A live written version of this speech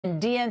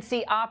and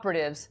DNC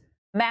operatives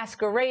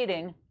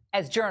masquerading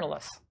as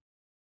journalists.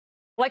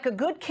 Like a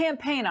good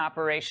campaign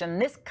operation,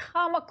 this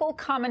comical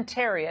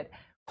commentariat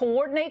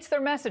coordinates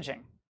their messaging.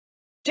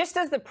 Just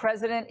as the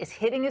president is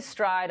hitting his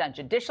stride on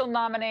judicial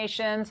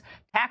nominations,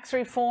 tax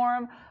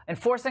reform,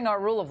 enforcing our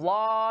rule of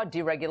law,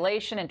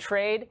 deregulation, and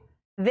trade,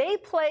 they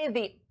play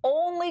the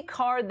only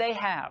card they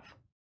have: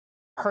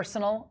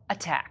 personal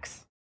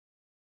attacks.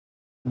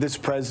 This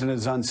president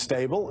is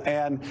unstable,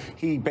 and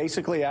he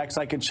basically acts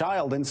like a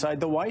child inside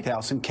the White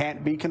House and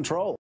can't be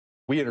controlled.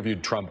 We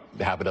interviewed Trump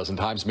half a dozen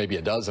times, maybe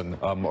a dozen,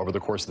 over the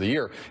course of the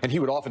year, and he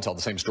would often tell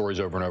the same stories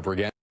over and over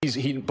again.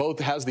 He both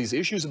has these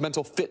issues of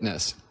mental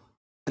fitness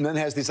and then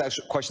has these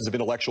questions of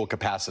intellectual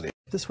capacity.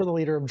 If this were the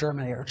leader of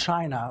Germany or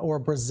China or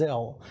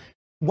Brazil,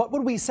 what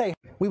would we say?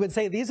 We would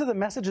say these are the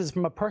messages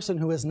from a person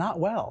who is not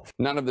well.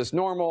 None of this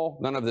normal,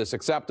 none of this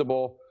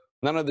acceptable,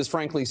 none of this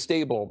frankly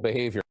stable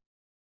behavior.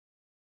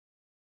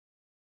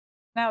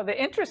 Now, the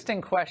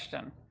interesting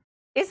question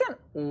isn't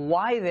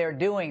why they're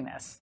doing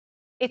this.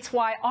 It's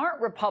why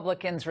aren't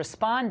Republicans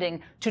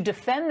responding to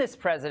defend this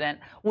president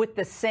with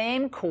the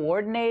same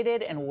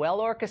coordinated and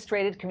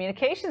well-orchestrated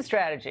communication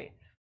strategy?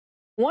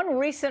 One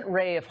recent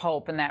ray of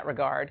hope in that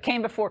regard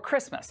came before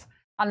Christmas,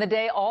 on the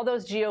day all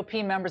those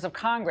GOP members of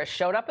Congress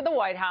showed up at the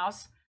White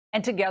House,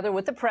 and together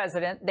with the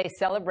president, they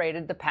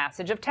celebrated the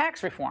passage of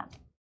tax reform.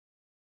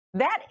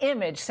 That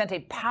image sent a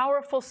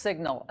powerful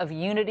signal of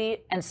unity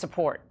and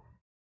support.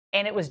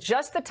 And it was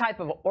just the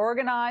type of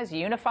organized,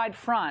 unified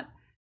front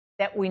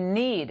that we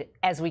need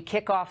as we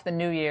kick off the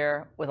new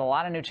year with a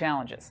lot of new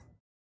challenges.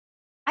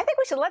 I think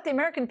we should let the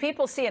American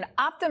people see an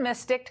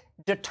optimistic,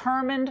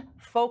 determined,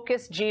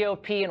 focused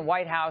GOP and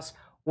White House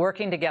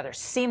working together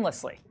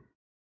seamlessly.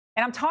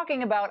 And I'm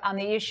talking about on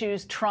the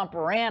issues Trump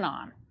ran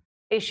on,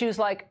 issues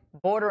like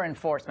border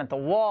enforcement, the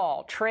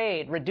wall,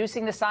 trade,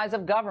 reducing the size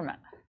of government.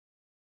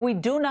 We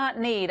do not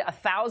need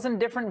 1,000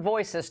 different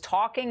voices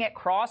talking at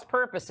cross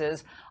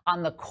purposes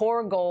on the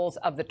core goals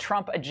of the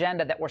Trump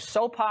agenda that were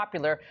so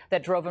popular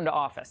that drove him to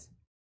office.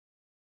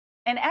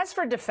 And as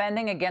for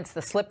defending against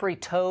the slippery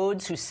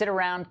toads who sit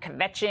around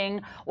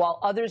kvetching while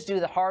others do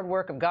the hard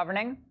work of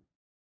governing,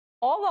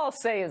 all I'll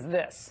say is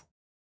this: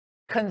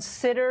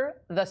 consider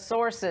the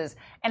sources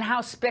and how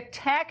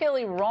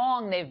spectacularly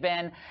wrong they've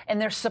been in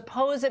their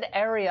supposed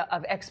area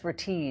of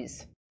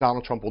expertise.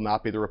 Donald Trump will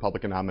not be the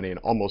Republican nominee in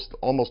almost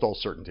all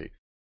certainty.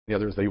 The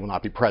other is that he will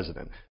not be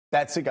president.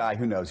 That's a guy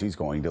who knows he's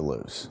going to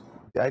lose.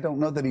 I don't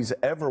know that he's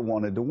ever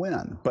wanted to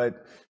win,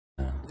 but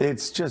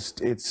it's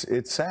just, it's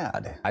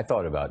sad. I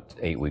thought about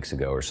 8 weeks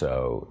ago or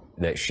so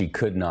that she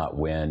could not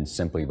win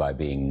simply by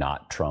being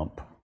not Trump.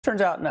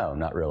 Turns out, no,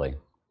 not really.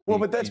 Well,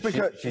 but that's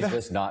because she's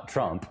just not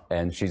Trump,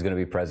 and she's going to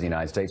be president of the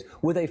United States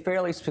with a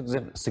fairly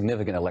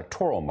significant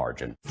electoral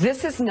margin.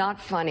 This is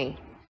not funny.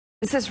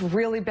 This is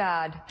really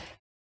bad.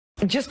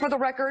 Just for the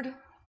record,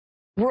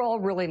 we're all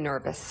really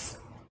nervous.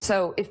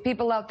 So if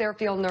people out there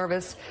feel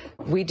nervous,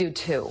 we do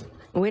too.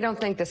 We don't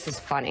think this is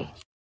funny.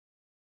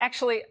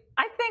 Actually,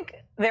 I think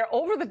they're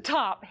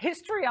over-the-top,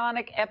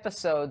 histrionic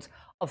episodes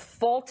of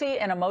faulty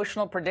and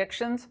emotional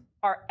predictions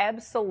are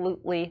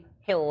absolutely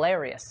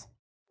hilarious.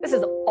 This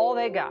is all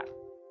they got.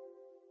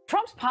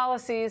 Trump's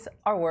policies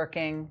are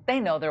working. They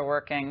know they're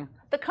working.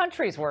 The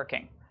country's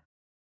working.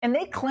 And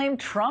they claim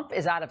Trump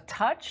is out of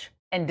touch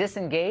and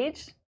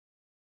disengaged?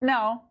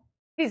 No,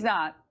 he's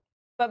not.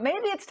 But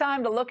maybe it's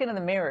time to look into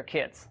the mirror,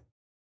 kids.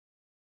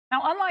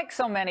 Now, unlike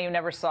so many who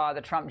never saw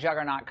the Trump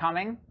juggernaut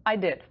coming, I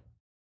did.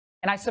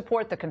 And I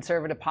support the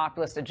conservative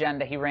populist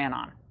agenda he ran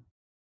on.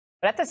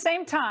 But at the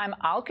same time,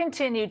 I'll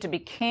continue to be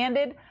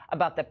candid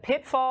about the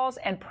pitfalls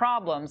and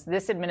problems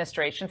this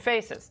administration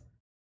faces.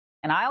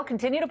 And I'll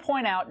continue to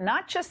point out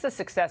not just the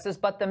successes,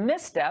 but the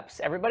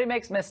missteps, everybody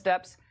makes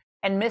missteps,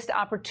 and missed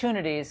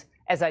opportunities,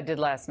 as I did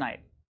last night.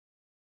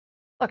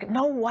 Look,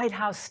 no White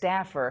House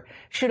staffer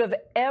should have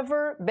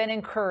ever been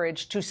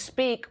encouraged to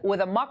speak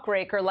with a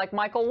muckraker like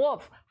Michael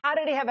Wolff. How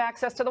did he have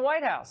access to the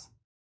White House?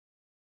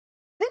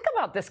 Think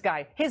about this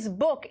guy. His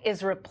book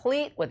is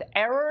replete with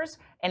errors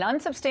and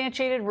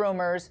unsubstantiated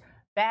rumors,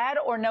 bad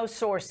or no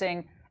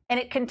sourcing, and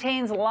it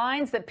contains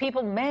lines that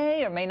people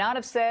may or may not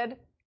have said.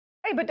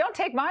 Hey, but don't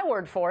take my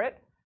word for it.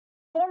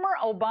 Former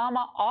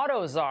Obama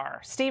auto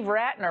czar Steve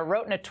Ratner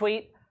wrote in a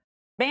tweet,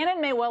 Bannon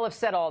may well have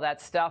said all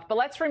that stuff, but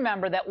let's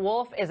remember that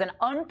Wolff is an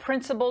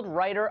unprincipled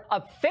writer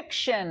of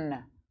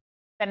fiction.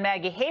 And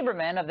Maggie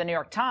Haberman of the New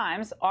York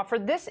Times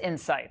offered this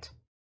insight.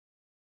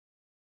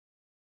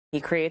 He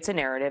creates a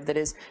narrative that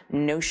is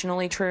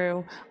notionally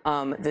true,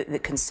 the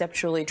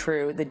conceptually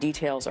true. The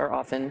details are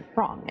often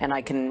wrong, and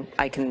I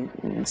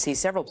can see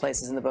several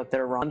places in the book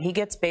that are wrong. He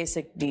gets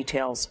basic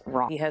details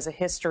wrong. He has a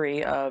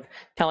history of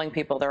telling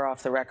people they're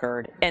off the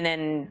record and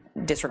then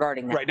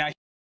disregarding that. Right now.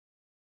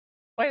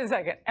 Wait a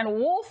second. And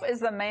Wolff is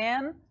the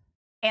man,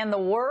 and the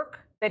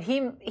work that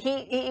he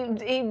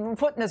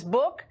put in this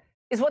book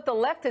is what the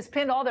left has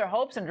pinned all their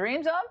hopes and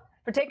dreams on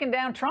for taking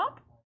down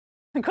Trump?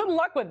 Good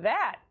luck with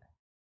that.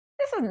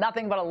 This is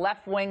nothing but a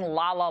left-wing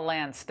la-la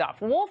land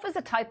stuff. Wolf is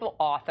a type of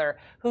author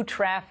who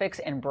traffics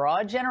in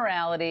broad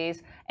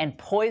generalities and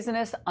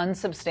poisonous,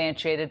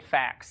 unsubstantiated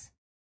facts.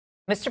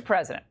 Mr.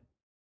 President,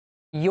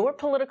 your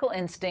political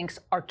instincts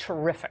are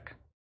terrific.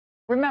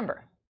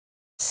 Remember,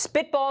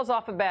 spitballs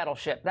off a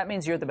battleship. That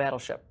means you're the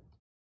battleship.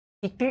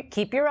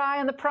 Keep your eye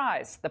on the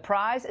prize. The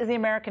prize is the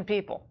American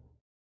people.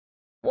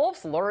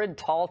 Wolf's lurid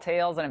tall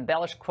tales and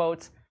embellished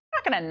quotes are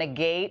not going to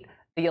negate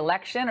the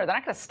election, or they're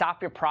not going to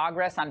stop your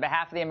progress on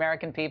behalf of the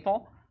American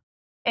people.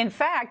 In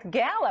fact,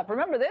 Gallup,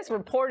 remember this,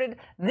 reported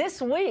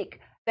this week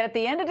that at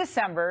the end of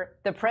December,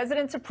 the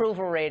president's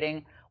approval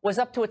rating was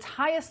up to its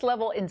highest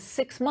level in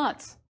 6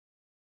 months.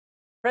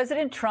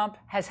 President Trump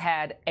has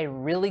had a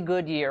really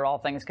good year, all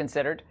things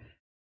considered,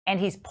 and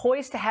he's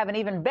poised to have an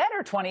even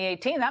better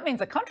 2018. That means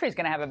the country's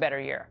going to have a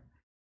better year.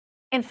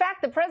 In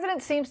fact, the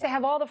president seems to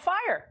have all the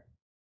fire.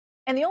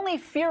 And the only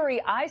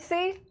fury I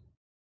see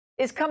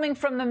is coming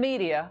from the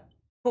media,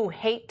 who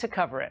hate to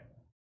cover it.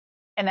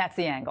 And that's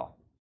the angle.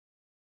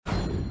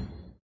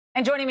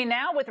 And joining me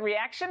now with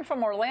reaction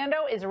from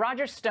Orlando is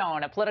Roger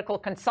Stone, a political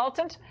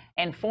consultant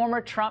and former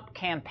Trump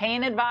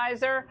campaign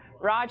advisor.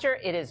 Roger,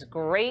 it is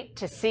great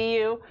to see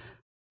you.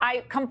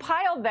 I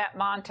compiled that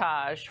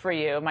montage for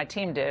you, my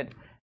team did,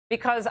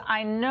 because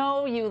I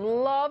know you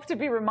love to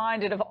be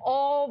reminded of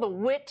all the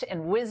wit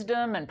and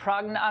wisdom and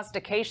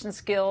prognostication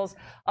skills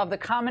of the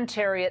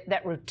commentariat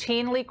that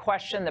routinely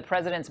question the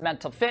president's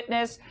mental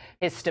fitness,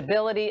 his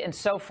stability, and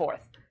so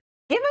forth.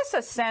 Give us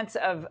a sense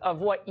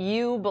of what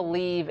you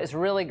believe is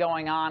really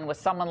going on with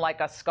someone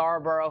like a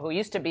Scarborough, who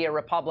used to be a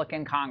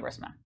Republican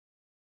congressman.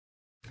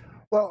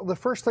 Well, the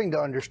first thing to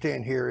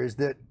understand here is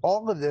that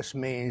all of this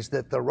means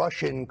that the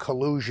Russian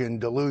collusion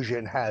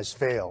delusion has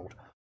failed.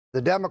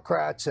 The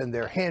Democrats and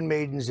their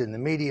handmaidens in the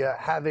media,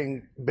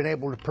 having been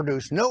able to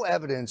produce no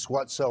evidence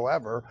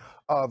whatsoever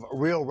of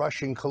real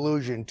Russian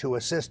collusion to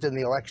assist in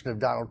the election of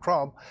Donald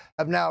Trump,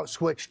 have now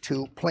switched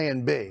to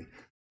Plan B.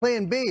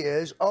 Plan B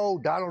is, oh,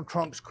 Donald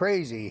Trump's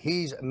crazy.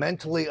 He's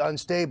mentally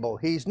unstable.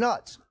 He's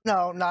nuts.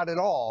 No, not at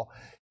all.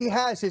 He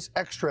has his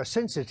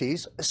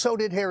eccentricities. So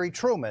did Harry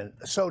Truman.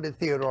 So did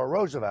Theodore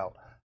Roosevelt.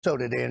 So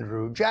did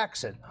Andrew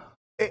Jackson.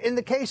 In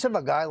the case of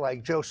a guy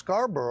like Joe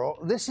Scarborough,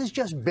 this is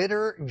just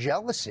bitter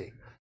jealousy.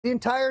 The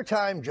entire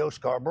time Joe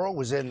Scarborough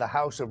was in the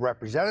House of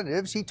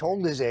Representatives, he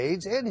told his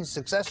aides and his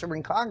successor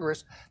in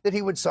Congress that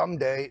he would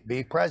someday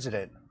be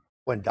president.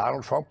 When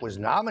Donald Trump was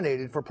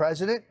nominated for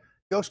president,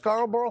 Joe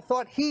Scarborough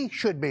thought he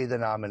should be the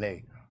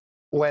nominee.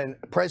 When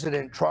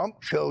President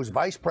Trump chose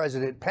Vice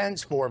President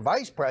Pence for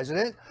vice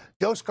president,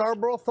 Joe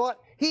Scarborough thought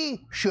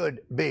he should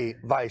be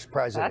vice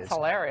president. That's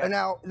hilarious. And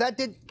now, that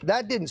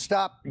didn't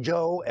stop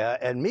Joe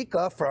and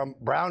Mika from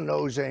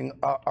brown-nosing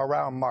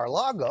around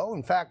Mar-a-Lago.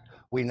 In fact,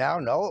 we now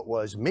know it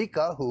was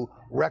Mika who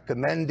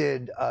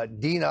recommended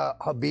Dina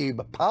Habib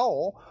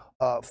Powell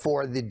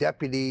for the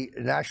Deputy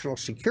National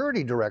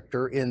Security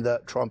Director in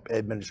the Trump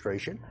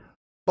administration.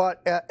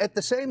 But at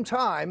the same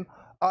time,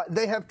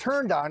 they have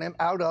turned on him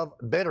out of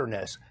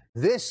bitterness.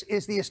 This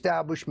is the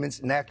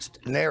establishment's next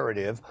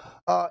narrative.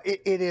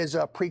 It is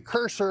a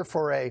precursor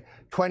for a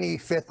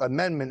 25th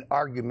Amendment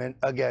argument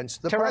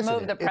against the president. To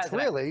remove the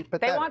president. It's really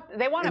pathetic.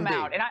 They want him Indeed.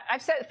 out. And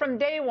I've said from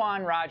day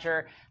one,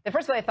 Roger, the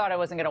first they thought I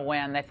wasn't going to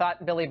win. They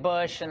thought Billy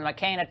Bush and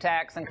McCain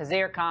attacks and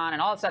Khazir Khan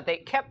and all that stuff. They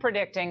kept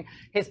predicting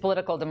his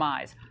political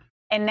demise.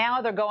 And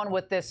now they're going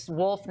with this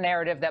Wolf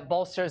narrative that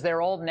bolsters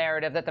their old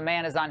narrative that the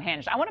man is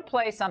unhinged. I want to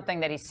play something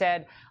that he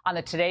said on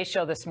the Today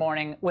Show this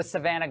morning with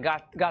Savannah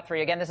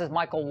Guthrie. Again, this is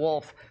Michael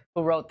Wolff,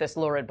 who wrote this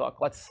lurid book.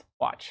 Let's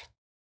watch.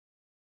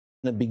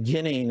 In the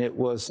beginning, it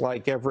was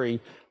like every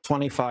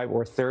 25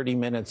 or 30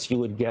 minutes, you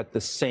would get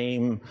the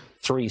same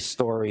 3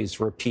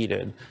 stories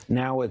repeated.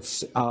 Now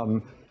it's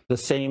the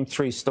same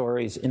 3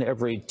 stories in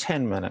every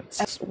 10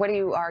 minutes. What are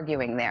you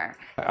arguing there?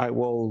 I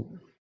will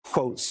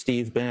quote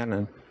Steve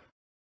Bannon.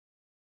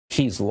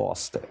 He's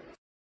lost it.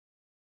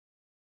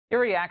 Your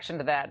reaction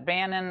to that?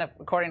 Bannon,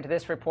 according to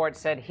this report,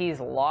 said he's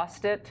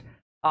lost it.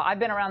 I've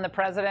been around the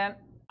president.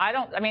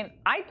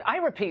 I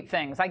repeat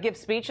things. I give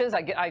speeches.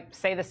 I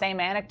say the same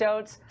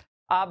anecdotes.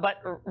 But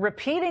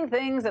repeating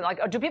things and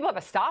do people have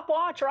a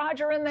stopwatch,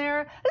 Roger, in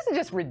there? This is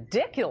just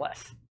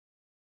ridiculous.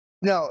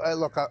 No,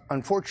 look,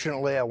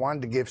 unfortunately, I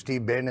wanted to give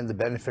Steve Bannon the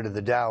benefit of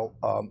the doubt,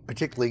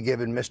 particularly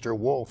given Mr.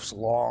 Wolf's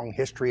long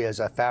history as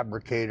a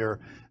fabricator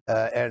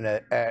and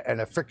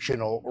a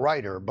fictional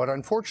writer. But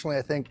unfortunately,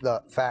 I think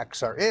the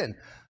facts are in.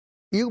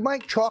 You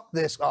might chalk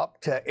this up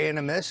to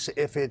animus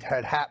if it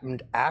had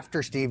happened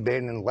after Steve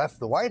Bannon left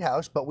the White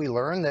House, but we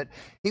learned that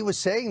he was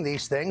saying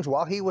these things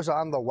while he was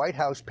on the White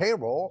House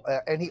payroll,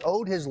 and he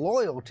owed his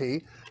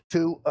loyalty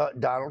to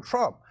Donald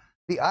Trump.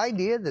 The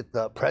idea that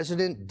the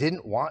president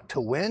didn't want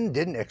to win,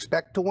 didn't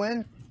expect to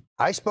win,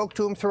 I spoke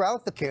to him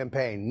throughout the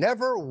campaign.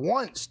 Never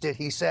once did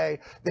he say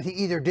that he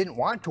either didn't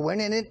want to win,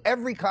 and in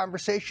every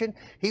conversation,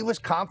 he was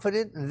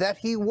confident that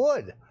he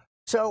would.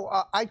 So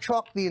I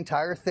chalk the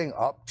entire thing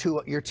up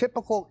to your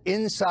typical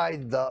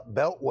inside the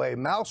Beltway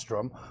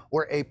maelstrom,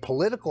 where a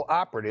political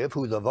operative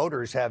who the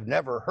voters have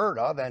never heard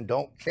of and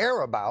don't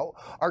care about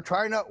are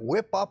trying to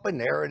whip up a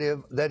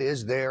narrative that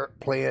is their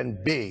plan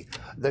B.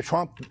 The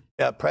Trump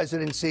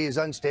presidency is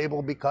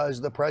unstable because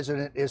the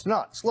president is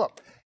nuts.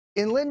 Look,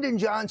 in Lyndon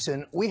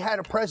Johnson, we had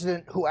a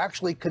president who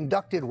actually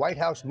conducted White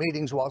House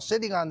meetings while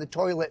sitting on the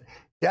toilet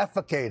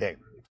defecating.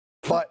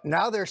 But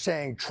now they're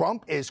saying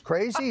Trump is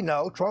crazy.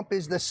 No, Trump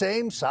is the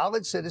same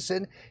solid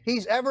citizen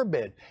he's ever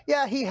been.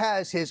 Yeah, he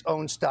has his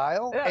own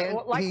style, and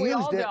like he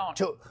used it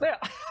to.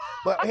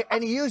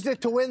 And he used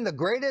it to win the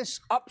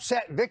greatest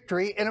upset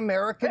victory in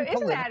American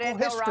political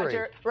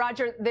history.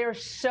 Roger, they're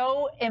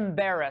so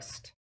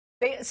embarrassed.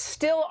 They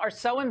still are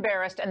so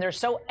embarrassed, and they're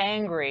so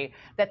angry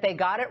that they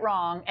got it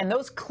wrong. And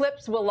those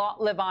clips will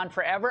live on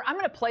forever. I'm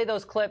going to play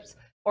those clips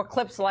or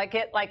clips like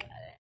it,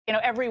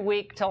 every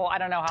week till I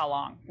don't know how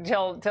long,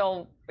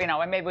 till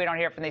and maybe we don't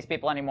hear from these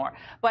people anymore.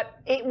 But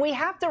we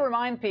have to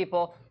remind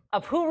people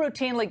of who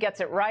routinely gets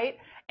it right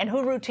and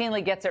who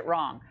routinely gets it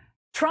wrong.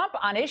 Trump,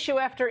 on issue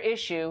after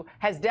issue,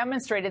 has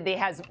demonstrated that he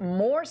has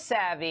more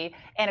savvy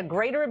and a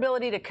greater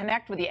ability to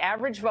connect with the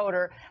average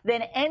voter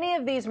than any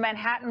of these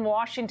Manhattan,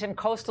 Washington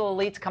coastal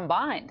elites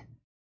combined.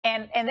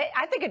 And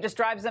I think it just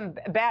drives them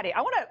batty. I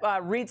want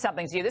to read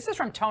something to you. This is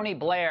from Tony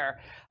Blair,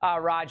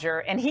 Roger,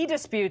 and he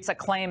disputes a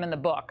claim in the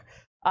book.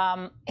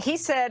 He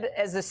said,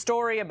 as a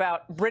story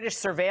about British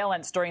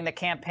surveillance during the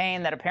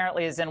campaign that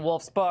apparently is in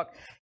Wolf's book,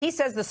 he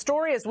says the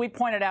story, as we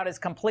pointed out, is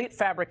complete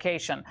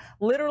fabrication,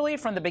 literally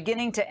from the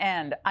beginning to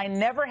end. I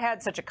never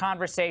had such a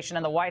conversation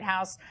in the White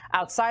House,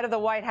 outside of the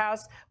White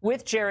House,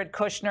 with Jared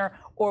Kushner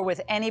or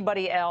with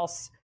anybody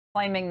else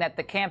claiming that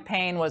the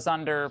campaign was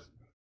under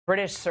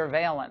British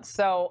surveillance.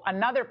 So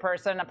another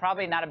person,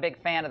 probably not a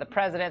big fan of the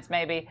president's,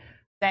 maybe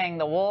saying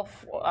the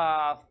wolf,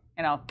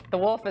 the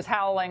wolf is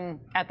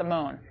howling at the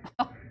moon.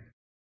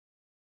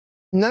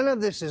 None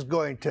of this is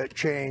going to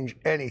change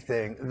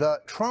anything. The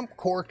Trump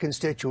core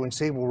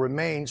constituency will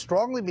remain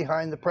strongly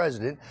behind the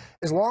president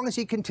as long as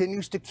he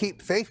continues to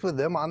keep faith with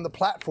them on the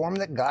platform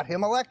that got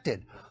him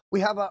elected. We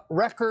have a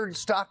record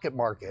stock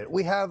market.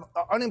 We have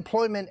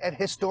unemployment at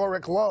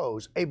historic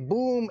lows, a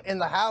boom in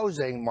the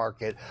housing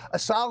market, a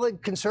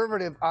solid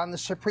conservative on the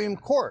Supreme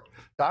Court.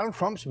 Donald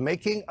Trump's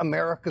making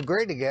America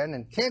great again,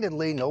 and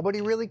candidly,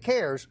 nobody really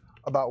cares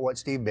about what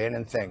Steve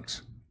Bannon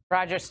thinks.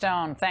 Roger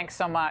Stone, thanks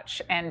so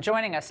much. And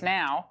joining us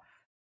now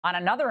on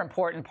another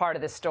important part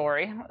of this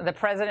story, the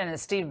president and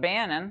Steve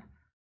Bannon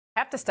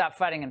have to stop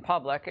fighting in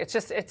public.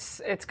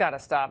 It's got to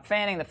stop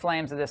fanning the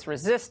flames of this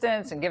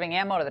resistance and giving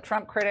ammo to the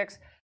Trump critics.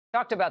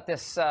 Talked about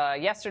this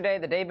yesterday,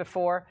 the day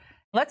before.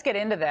 Let's get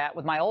into that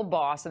with my old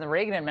boss in the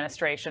Reagan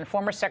administration,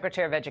 former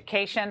Secretary of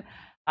Education,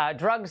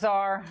 drug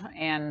czar,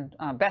 and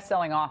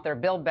best-selling author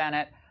Bill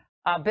Bennett.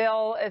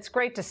 Bill, it's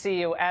great to see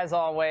you, as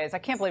always. I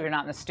can't believe you're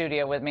not in the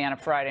studio with me on a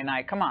Friday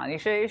night. Come on, you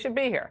should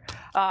be here.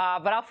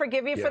 But I'll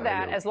forgive you for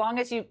that, as long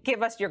as you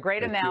give us your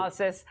great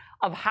analysis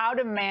of how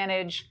to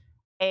manage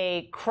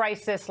a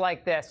crisis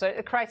like this. So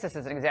a crisis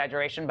is an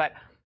exaggeration, but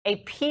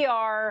a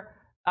PR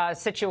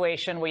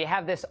situation where you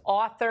have this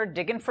author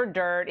digging for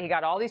dirt. He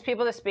got all these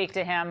people to speak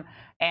to him,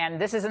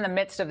 and this is in the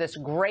midst of this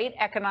great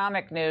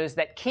economic news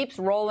that keeps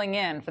rolling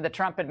in for the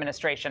Trump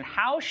administration.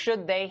 How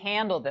should they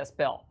handle this,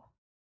 Bill?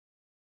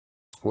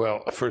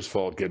 Well, first of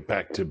all, get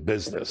back to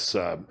business.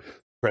 The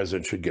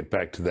president should get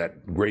back to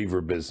that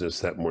graver business,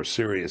 that more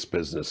serious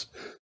business.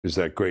 There's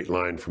that great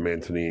line from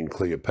Antony and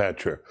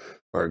Cleopatra.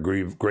 Our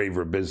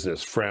graver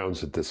business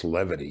frowns at this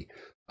levity,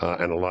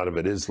 and a lot of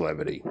it is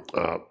levity.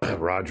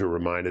 Roger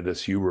reminded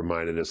us, you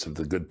reminded us of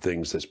the good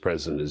things this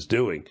president is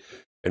doing.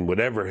 And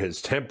whatever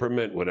his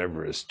temperament,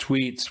 whatever his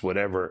tweets,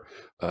 whatever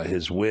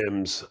his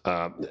whims,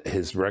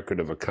 his record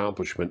of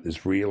accomplishment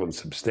is real and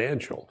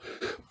substantial.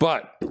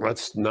 But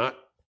let's not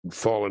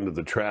fall into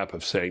the trap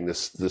of saying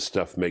this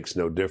stuff makes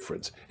no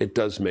difference. It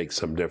does make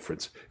some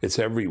difference. It's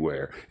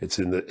everywhere. It's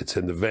in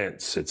the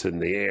vents. It's in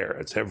the air.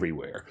 It's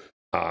everywhere.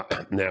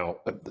 Now,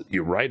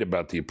 you're right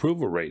about the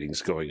approval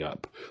ratings going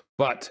up,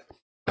 but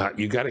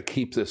you got to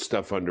keep this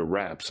stuff under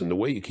wraps. And the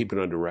way you keep it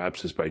under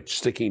wraps is by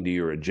sticking to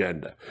your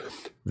agenda.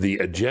 The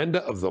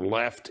agenda of the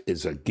left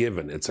is a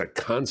given. It's a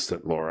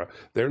constant, Laura.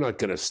 They're not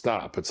going to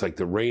stop. It's like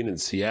the rain in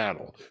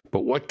Seattle.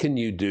 But what can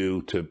you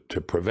do to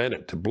prevent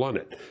it, to blunt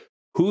it?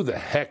 Who the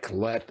heck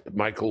let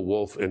Michael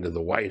Wolff into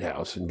the White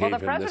House and gave him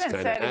this kind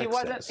of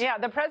access?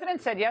 The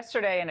president said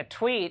yesterday in a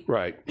tweet,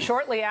 right,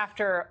 shortly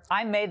after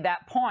I made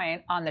that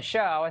point on the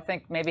show, I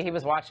think maybe he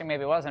was watching,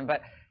 maybe he wasn't,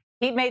 but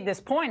he made this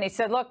point. He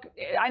said, look,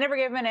 I never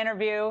gave him an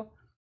interview.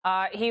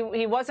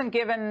 He wasn't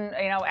given,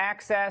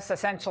 access,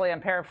 essentially, I'm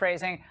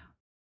paraphrasing.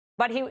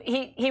 But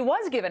he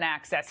was given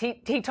access.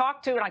 He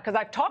talked to, because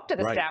I've talked to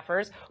the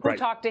staffers who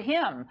talked to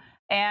him.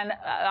 And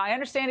I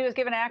understand he was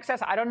given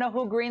access. I don't know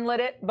who greenlit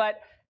it, but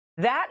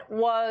that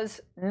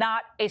was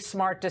not a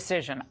smart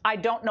decision. I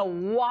don't know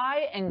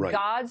why in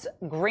God's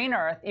green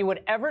earth you would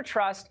ever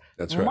trust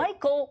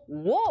Michael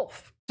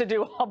Wolff to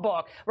do a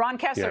book. Ron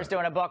Kessler's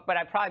doing a book, but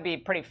I'd probably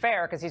be pretty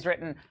fair because he's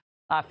written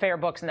Fair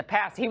Books in the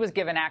past, he was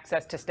given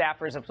access to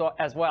staffers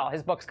as well.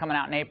 His book's coming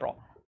out in April.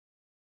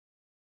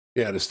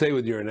 Yeah, to stay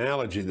with your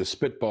analogy, the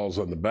spitballs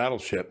on the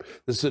battleship,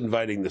 this is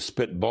inviting the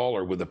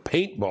spitballer with a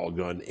paintball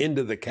gun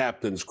into the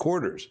captain's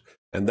quarters.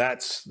 And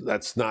that's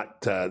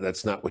not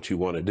what you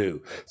want to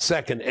do.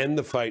 Second, end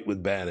the fight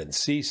with Bannon.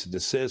 Cease,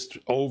 desist,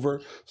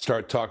 over.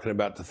 Start talking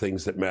about the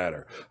things that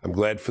matter. I'm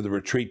glad for the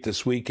retreat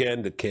this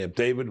weekend at Camp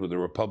David with the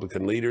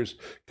Republican leaders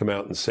come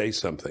out and say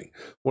something.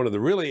 One of the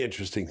really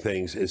interesting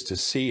things is to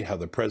see how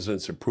the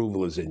president's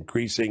approval is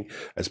increasing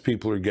as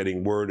people are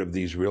getting word of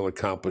these real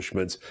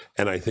accomplishments.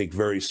 And I think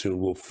very soon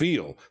we'll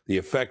feel the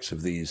effects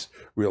of these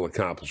real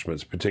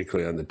accomplishments,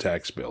 particularly on the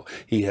tax bill.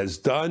 He has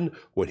done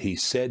what he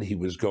said he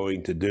was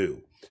going to do.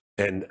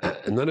 And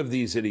none of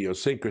these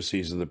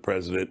idiosyncrasies of the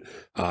president,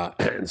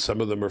 and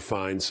some of them are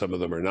fine, some of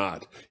them are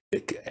not,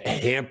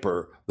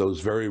 hamper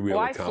those very real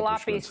accomplishments. Why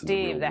Sloppy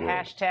Steve? The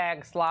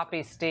hashtag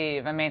Sloppy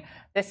Steve. I mean,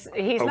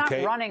 he's not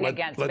running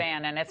against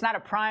Bannon. It's not a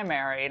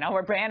primary,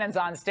 where Bannon's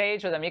on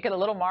stage with him. You get a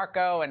little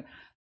Marco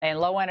and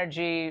low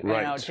energy,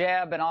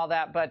 Jeb and all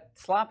that. But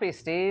Sloppy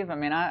Steve, I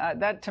mean,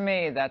 that to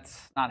me,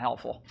 that's not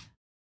helpful.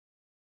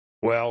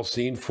 Well,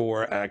 scene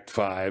 4, act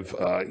 5,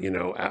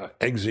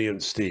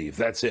 exeunt Steve.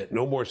 That's it.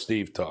 No more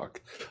Steve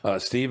talk.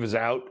 Steve is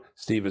out.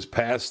 Steve is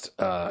past.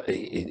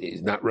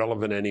 He's not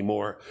relevant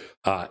anymore.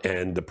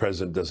 And the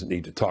president doesn't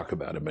need to talk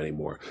about him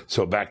anymore.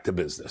 So back to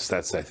business.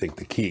 That's, I think,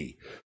 the key.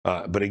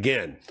 But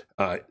again,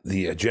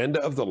 the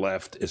agenda of the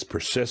left is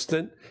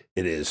persistent.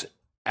 It is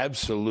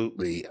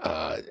absolutely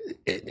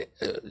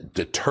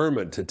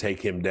determined to take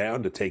him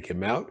down, to take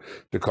him out,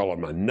 to call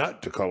him a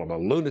nut, to call him a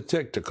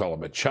lunatic, to call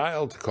him a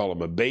child, to call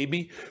him a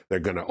baby. They're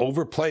going to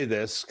overplay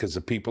this because the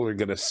people are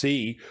going to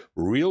see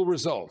real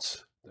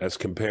results as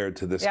compared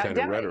to this kind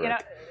of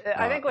rhetoric.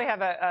 I think we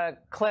have a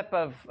clip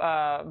of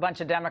a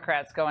bunch of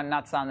Democrats going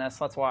nuts on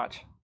this. Let's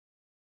watch.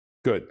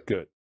 Good,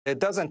 good. It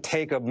doesn't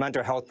take a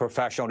mental health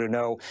professional to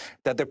know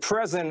that the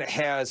president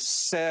has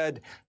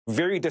said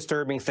very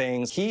disturbing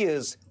things. He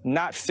is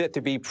not fit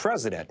to be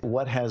president.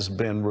 What has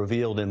been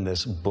revealed in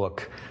this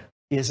book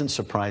isn't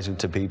surprising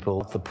to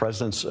people. The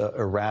president's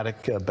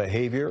erratic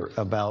behavior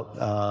about,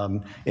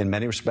 in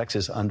many respects,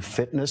 his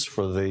unfitness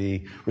for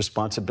the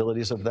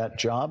responsibilities of that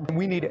job.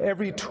 We need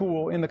every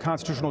tool in the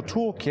constitutional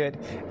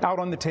toolkit out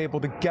on the table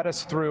to get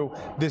us through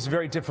this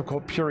very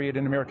difficult period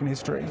in American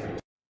history.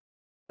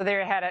 So there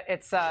you had it.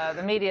 It's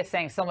the media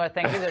saying similar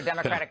things. These are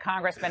Democratic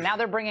congressmen. Now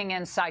they're bringing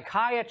in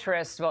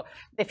psychiatrists. Well,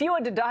 if you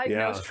had to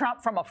diagnose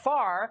Trump from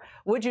afar,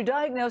 would you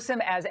diagnose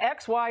him as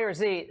X, Y, or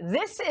Z?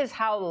 This is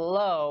how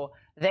low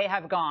they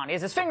have gone. He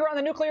has his finger on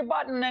the nuclear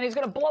button, and he's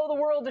going to blow the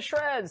world to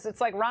shreds. It's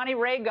like Ronnie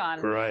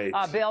Reagan,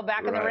 Bill,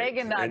 back in the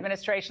Reagan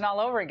administration all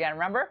over again.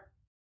 Remember?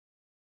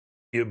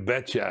 You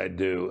betcha I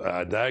do.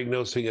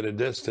 Diagnosing at a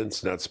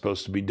distance, not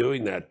supposed to be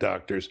doing that,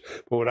 doctors.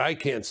 But what I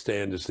can't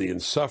stand is the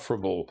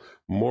insufferable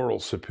moral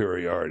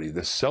superiority,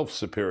 the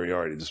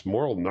self-superiority, this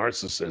moral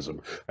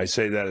narcissism. I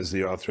say that as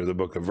the author of the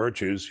Book of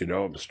Virtues.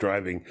 I'm a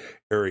striving,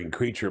 erring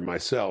creature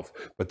myself.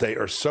 But they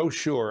are so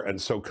sure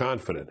and so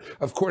confident.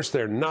 Of course,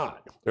 they're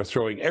not. They're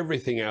throwing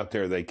everything out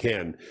there they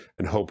can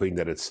and hoping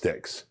that it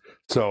sticks.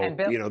 So,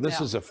 this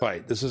is a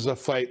fight. This is a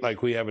fight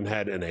like we haven't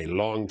had in a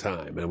long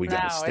time, and we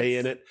got to stay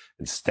in it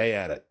and stay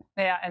at it.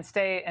 Yeah, and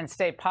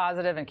stay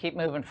positive and keep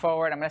moving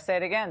forward. I'm going to say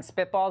it again: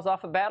 spitballs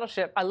off a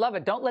battleship. I love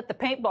it. Don't let the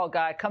paintball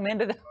guy come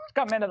into the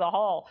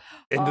hall.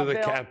 Into the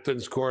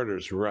captain's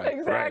quarters, right?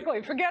 Exactly.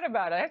 Right. Forget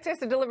about it. He has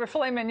to deliver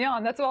filet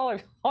mignon. That's all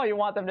you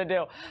want them to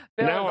do.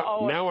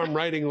 Now I'm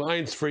writing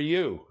lines for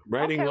you.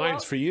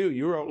 For you.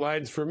 You wrote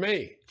lines for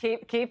me.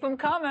 Keep them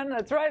coming.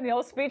 That's right. In the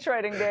old speech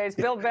writing days,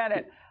 Bill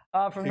Bennett.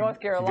 From North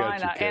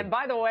Carolina. And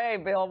by the way,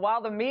 Bill, while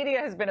the media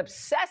has been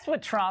obsessed with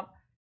Trump,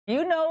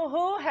 you know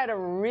who had a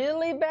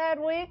really bad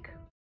week?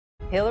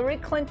 Hillary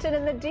Clinton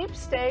and the deep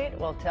state.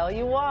 We'll tell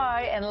you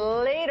why. And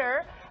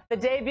later, the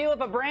debut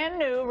of a brand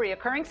new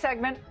reoccurring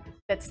segment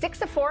that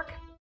sticks a fork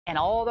in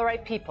all the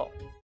right people.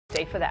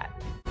 Stay for that.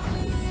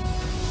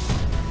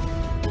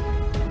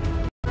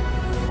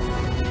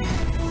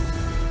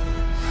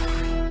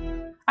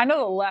 I know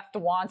the left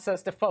wants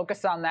us to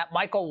focus on that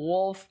Michael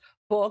Wolff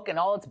book and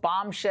all its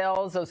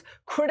bombshells, those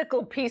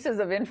critical pieces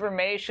of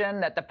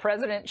information that the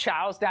president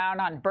chows down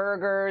on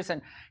burgers,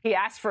 and he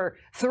asked for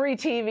 3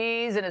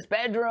 TVs in his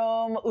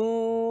bedroom.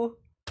 Ooh.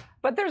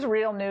 But there's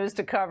real news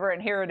to cover,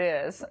 and here it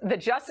is. The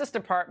Justice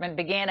Department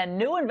began a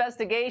new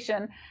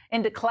investigation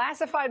into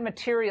classified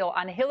material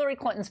on Hillary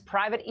Clinton's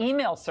private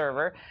email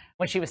server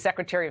when she was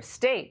Secretary of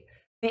State.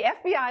 The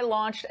FBI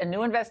launched a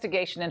new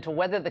investigation into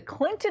whether the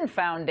Clinton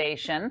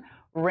Foundation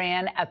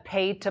ran a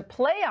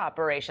pay-to-play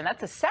operation.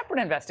 That's a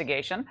separate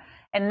investigation.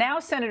 And now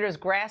Senators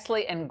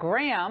Grassley and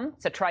Graham,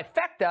 it's a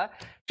trifecta,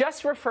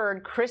 just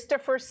referred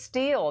Christopher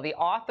Steele, the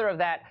author of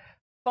that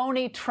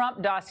phony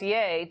Trump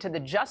dossier, to the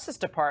Justice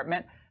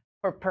Department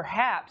for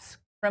perhaps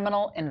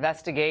criminal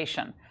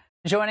investigation.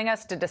 Joining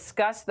us to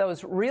discuss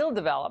those real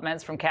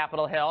developments from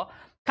Capitol Hill,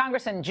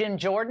 Congressman Jim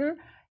Jordan.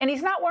 And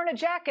he's not wearing a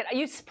jacket.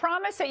 You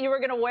promised that you were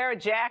going to wear a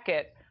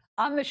jacket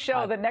on the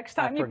show the next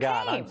time you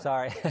forgot. came. I'm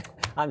sorry.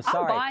 I'm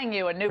sorry. I'm buying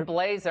you a new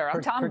blazer.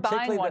 I'm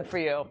buying one for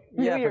you.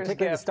 Yeah, New Year's particularly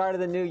gift. the start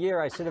of the new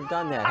year. I should have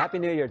done that. Happy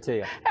New Year to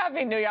you.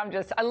 Happy New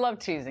Year. I love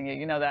teasing you.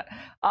 You know that.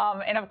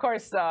 And of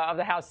course, of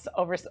the House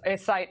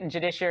Oversight and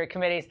Judiciary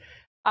Committees.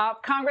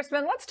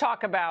 Congressman, let's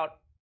talk about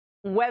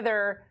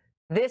whether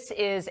this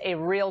is a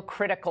real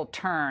critical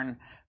turn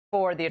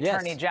for the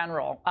Attorney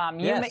General.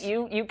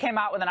 You came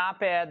out with an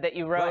op-ed that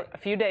you wrote a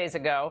few days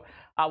ago.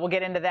 We'll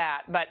get into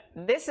that. But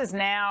this is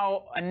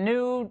now a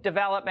new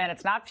development.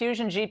 It's not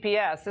Fusion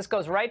GPS. This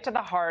goes right to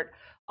the heart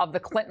of the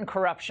Clinton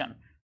corruption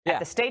at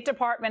the State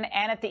Department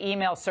and at the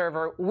email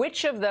server.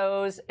 Which of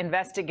those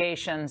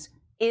investigations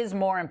is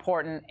more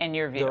important in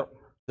your view?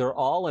 They're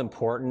all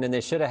important, and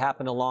they should have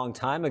happened a long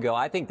time ago.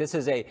 I think this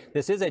is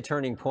a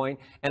turning point,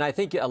 and I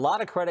think a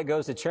lot of credit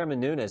goes to Chairman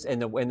Nunes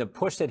and the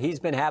push that he's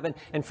been having,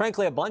 and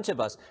frankly, a bunch of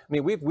us. I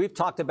mean, we've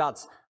talked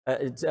about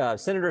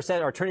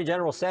Attorney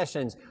General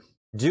Sessions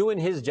doing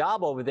his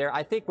job over there.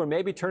 I think we're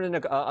maybe turning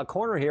a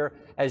corner here,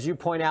 as you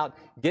point out,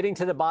 getting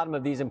to the bottom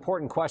of these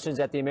important questions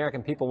that the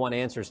American people want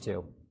answers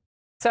to.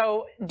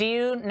 So do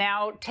you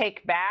now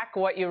take back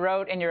what you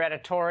wrote in your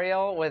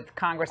editorial with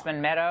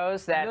Congressman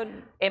Meadows, that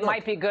it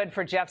might be good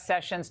for Jeff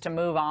Sessions to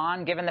move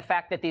on, given the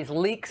fact that these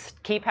leaks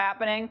keep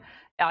happening?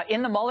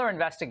 In the Mueller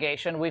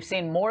investigation, we've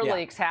seen more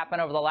leaks happen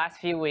over the last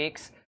few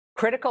weeks,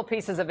 critical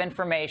pieces of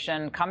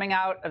information coming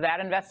out of that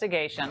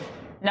investigation.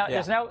 No,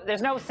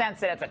 there's no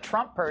sense that it's a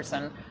Trump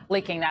person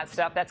leaking that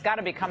stuff. That's got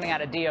to be coming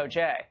out of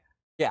DOJ.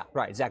 Yeah,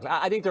 right, exactly.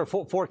 I think there are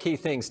four key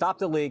things. Stop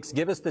the leaks,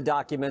 give us the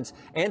documents,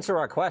 answer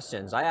our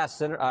questions. I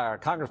asked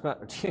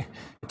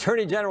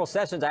Attorney General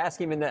Sessions, I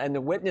asked him in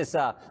the witness,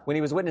 when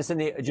he was witness in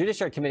the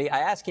Judiciary Committee, I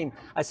asked him,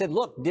 I said,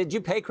 look, did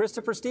you pay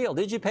Christopher Steele?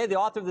 Did you pay the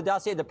author of the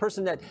dossier, the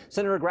person that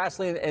Senator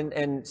Grassley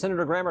and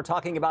Senator Graham are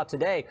talking about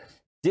today?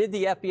 Did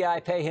the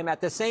FBI pay him at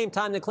the same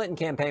time the Clinton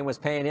campaign was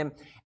paying him?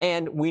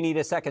 And we need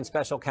a second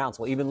special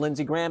counsel. Even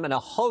Lindsey Graham and a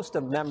host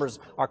of members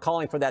are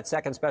calling for that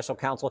second special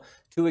counsel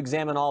to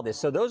examine all this.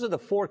 So those are the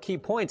four key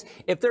points.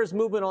 If there's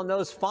movement on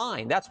those,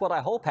 fine. That's what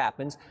I hope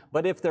happens.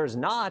 But if there's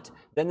not,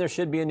 then there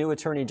should be a new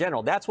attorney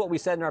general. That's what we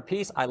said in our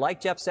piece. I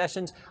like Jeff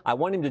Sessions. I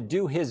want him to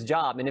do his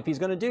job. And if he's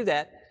going to do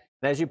that,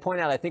 and as you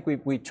point out, I think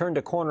we turned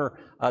a corner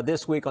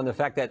this week on the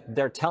fact that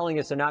they're telling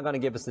us they're not going to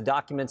give us the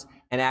documents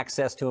and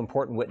access to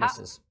important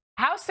witnesses.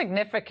 How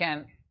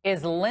significant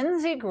is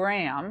Lindsey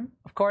Graham,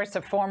 of course,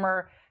 a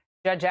former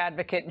Judge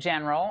Advocate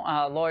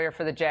General, lawyer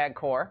for the JAG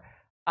Corps,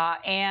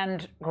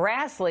 and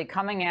Grassley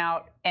coming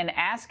out and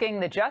asking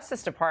the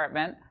Justice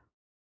Department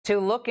to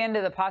look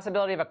into the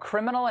possibility of a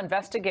criminal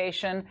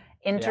investigation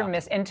into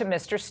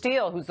Mr.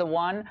 Steele, who's the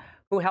one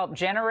who helped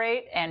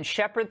generate and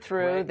shepherd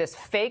through this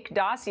fake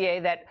dossier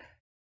that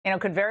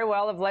could very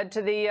well have led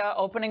to the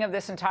opening of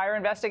this entire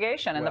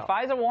investigation and the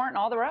FISA warrant and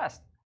all the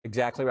rest.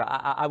 Exactly right.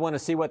 I want to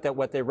see what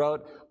they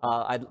wrote.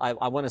 I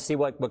want to see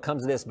what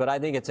comes of this. But I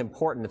think it's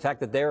important, the fact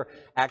that they're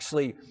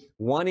actually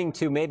wanting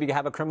to maybe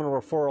have a criminal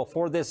referral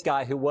for this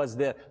guy who was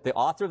the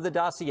author of the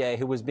dossier,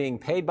 who was being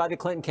paid by the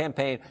Clinton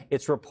campaign.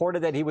 It's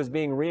reported that he was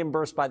being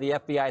reimbursed by the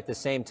FBI at the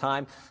same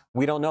time.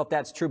 We don't know if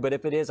that's true, but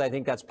if it is, I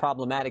think that's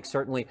problematic,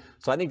 certainly.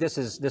 So I think this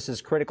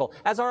is critical,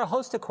 as are a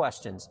host of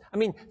questions. I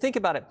mean, think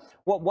about it.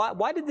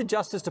 Why did the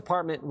Justice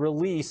Department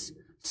release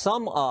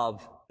some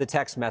of the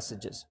text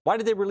messages? Why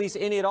did they release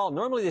any at all?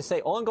 Normally they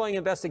say ongoing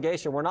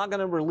investigation. We're not going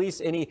to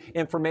release any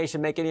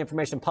information, make any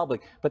information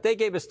public. But they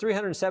gave us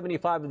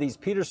 375 of these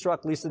Peter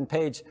Strzok, Lisa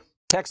Page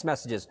text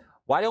messages.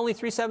 Why only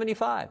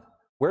 375?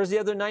 Where's the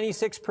other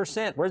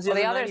 96%? Where's the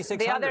other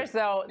 9600?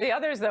 The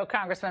others, though,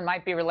 Congressman,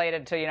 might be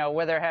related to,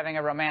 where they're having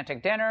a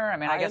romantic dinner. I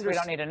mean, I guess we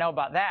don't need to know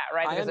about that,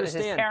 right? Because it was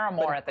his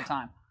paramour at the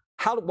time.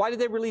 Why did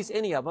they release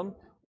any of them?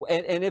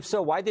 And if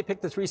so, why did they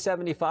pick the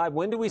 375?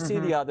 When do we see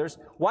the others?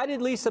 Why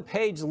did Lisa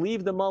Page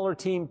leave the Mueller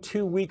team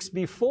 2 weeks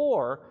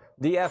before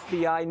the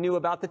FBI knew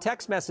about the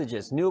text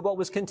messages, knew what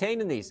was contained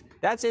in these?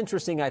 That's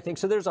interesting, I think.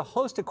 So there's a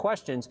host of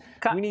questions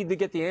we need to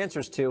get the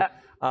answers to.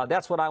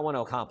 That's what I want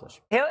to accomplish.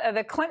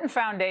 The Clinton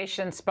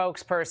Foundation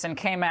spokesperson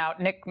came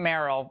out, Nick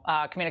Merrill,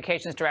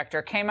 communications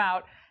director, came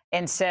out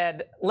and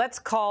said, let's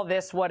call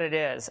this what it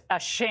is, a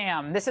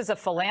sham. This is a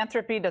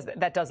philanthropy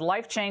that does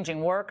life-changing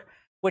work,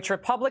 which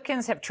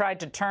Republicans have tried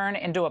to turn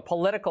into a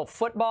political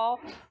football.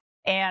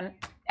 And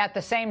at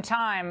the same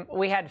time,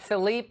 we had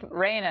Philippe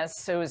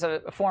Reines, who is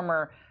a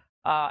former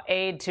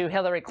aide to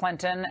Hillary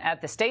Clinton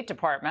at the State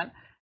Department,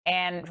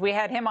 and we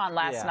had him on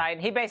last night.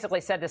 He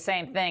basically said the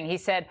same thing. He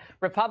said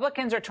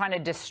Republicans are trying to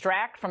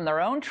distract from their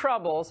own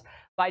troubles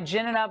by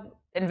ginning up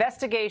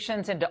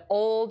investigations into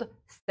old,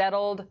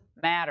 settled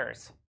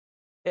matters.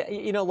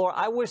 Laura,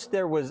 I wish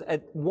there was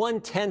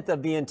 1/10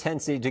 of the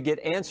intensity to get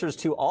answers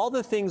to all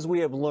the things we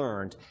have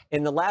learned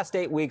in the last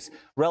 8 weeks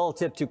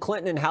relative to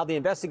Clinton and how the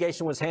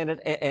investigation was handled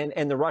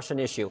and the Russian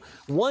issue.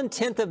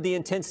 1/10 of the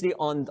intensity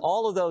on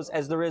all of those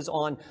as there is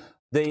on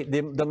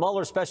the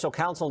Mueller special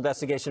counsel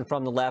investigation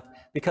from the left,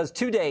 because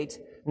to date,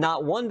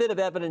 not one bit of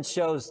evidence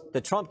shows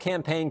the Trump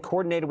campaign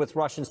coordinated with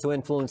Russians to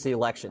influence the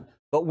election.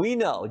 But we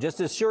know, just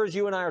as sure as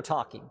you and I are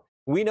talking,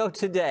 We know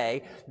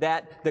today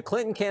that the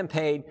Clinton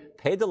campaign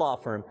paid the law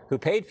firm, who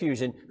paid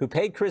Fusion, who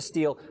paid Chris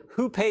Steele,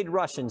 who paid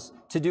Russians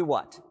to do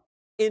what?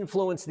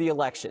 Influence the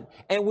election.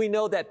 And we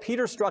know that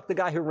Peter Strzok, the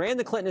guy who ran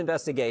the Clinton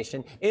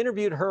investigation,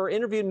 interviewed her,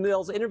 interviewed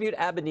Mills, interviewed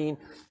Abedin,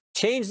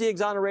 changed the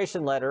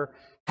exoneration letter,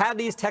 had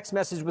these text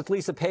messages with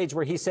Lisa Page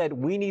where he said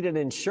we need an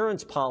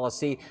insurance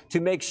policy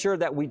to make sure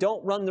that we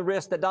don't run the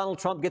risk that Donald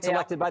Trump gets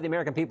elected by the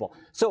American people.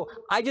 So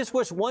I just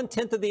wish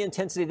 1/10 of the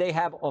intensity they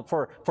have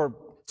for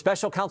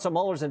Special Counsel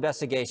Mueller's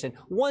investigation,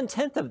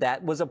 1/10 of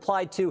that was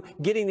applied to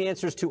getting the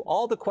answers to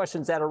all the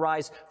questions that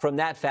arise from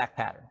that fact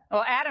pattern.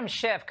 Well, Adam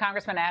Schiff,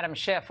 Congressman Adam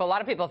Schiff, who a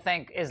lot of people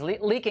think is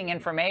leaking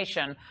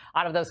information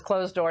out of those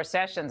closed-door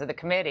sessions of the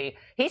committee.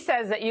 He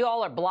says that you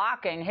all are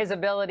blocking his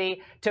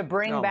ability to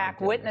bring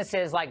back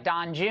witnesses like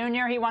Don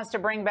Jr. he wants to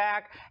bring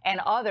back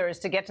and others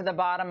to get to the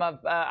bottom of,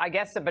 I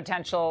guess, the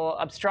potential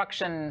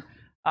obstruction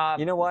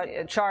you know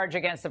what? Charge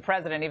against the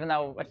president, even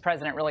though the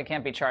president really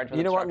can't be charged with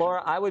You know what, obstruction.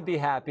 Laura? I would be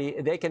happy.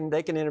 They can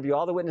interview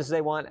all the witnesses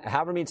they want,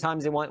 however many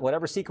times they want,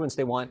 whatever sequence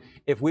they want,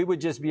 if we would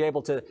just be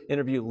able to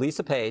interview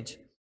Lisa Page,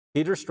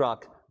 Peter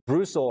Strzok,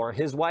 Bruce Orr,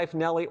 his wife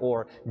Nellie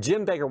Orr,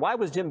 Jim Baker. Why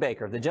was Jim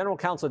Baker, the general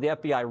counsel of the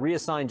FBI,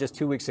 reassigned just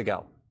 2 weeks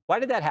ago? Why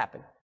did that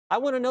happen? I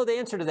want to know the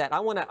answer to that.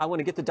 I want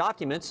to get the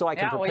documents so I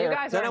can prepare. Well, you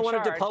guys then are I want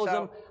in to charge, depose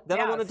them. Then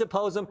I want to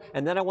depose them,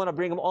 and then I want to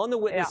bring them on the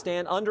witness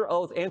stand under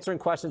oath, answering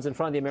questions in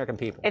front of the American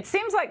people. It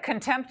seems like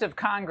contempt of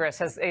Congress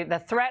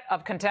the threat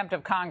of contempt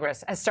of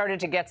Congress has started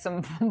to get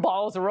some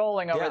balls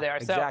rolling over there.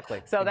 So,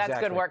 exactly. So that's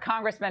good work.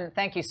 Congressman,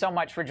 thank you so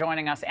much for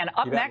joining us. And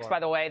up next, by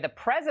the way, the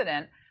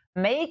president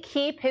may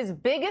keep his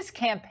biggest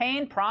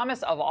campaign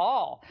promise of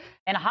all.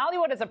 And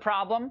Hollywood is a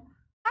problem.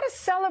 How to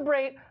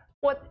celebrate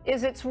what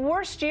is its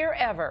worst year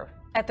ever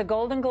at the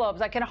Golden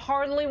Globes. I can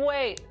hardly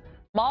wait.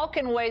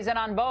 Malkin weighs in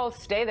on both.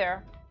 Stay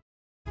there.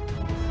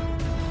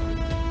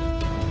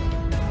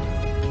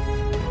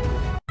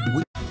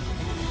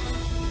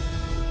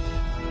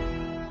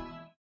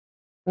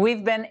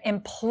 We've been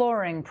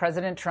imploring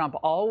President Trump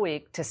all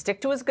week to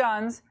stick to his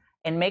guns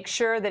and make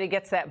sure that he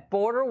gets that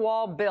border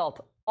wall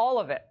built, all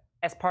of it,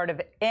 as part of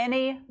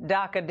any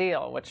DACA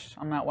deal, which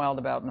I'm not wild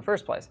about in the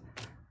first place.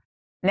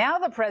 Now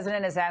the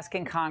president is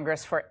asking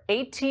Congress for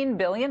 $18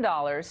 billion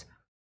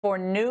for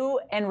new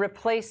and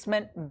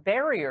replacement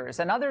barriers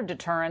and other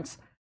deterrents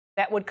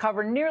that would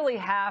cover nearly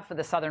half of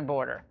the southern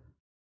border.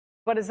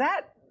 But is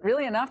that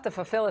really enough to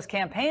fulfill his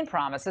campaign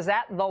promise? Is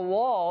that the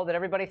wall that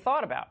everybody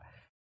thought about?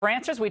 For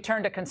answers, we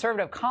turn to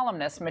conservative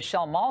columnist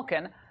Michelle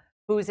Malkin,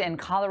 who's in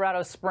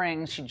Colorado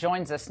Springs. She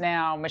joins us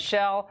now.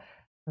 Michelle,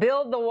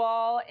 build the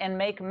wall and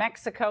make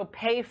Mexico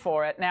pay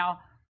for it.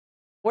 Now,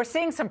 we're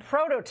seeing some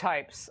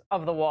prototypes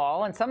of the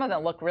wall, and some of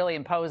them look really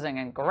imposing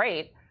and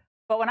great.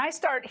 But when I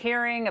start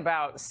hearing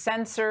about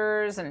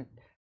sensors and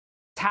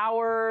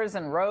towers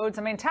and roads,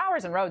 I mean,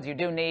 towers and roads you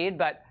do need,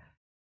 but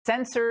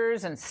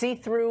sensors and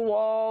see-through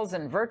walls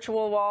and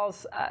virtual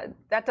walls,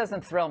 that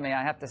doesn't thrill me,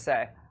 I have to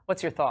say.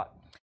 What's your thought?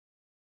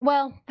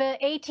 Well, the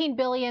 $18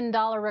 billion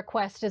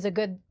request is a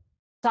good,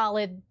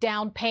 solid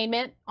down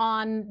payment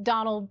on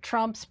Donald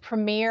Trump's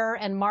premier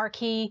and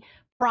marquee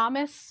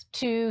promise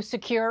to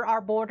secure our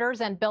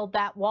borders and build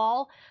that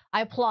wall.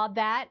 I applaud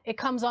that. It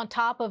comes on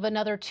top of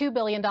another $2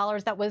 billion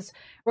that was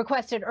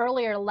requested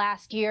earlier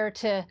last year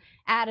to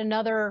add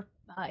another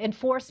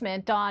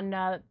enforcement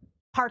on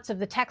parts of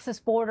the Texas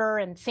border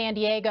and San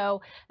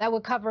Diego. That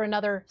would cover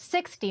another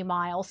 60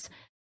 miles.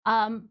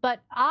 But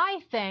I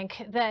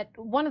think that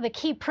one of the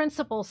key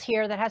principles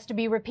here that has to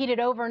be repeated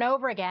over and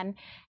over again,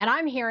 and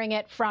I'm hearing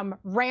it from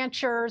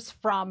ranchers,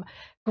 from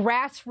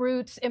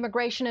grassroots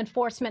immigration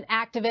enforcement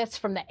activists,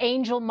 from the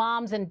angel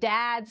moms and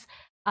dads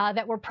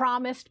that were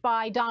promised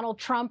by Donald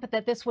Trump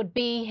that this would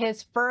be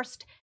his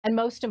first and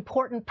most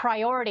important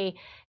priority,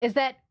 is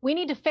that we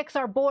need to fix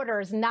our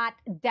borders, not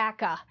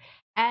DACA.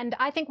 And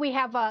I think we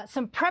have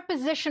some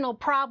prepositional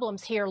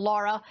problems here,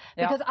 Laura,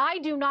 because I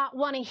do not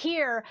want to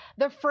hear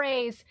the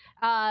phrase,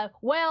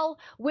 well,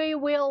 we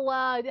will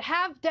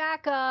have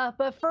DACA,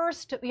 but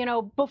first,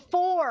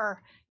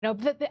 before,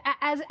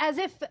 as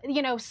if,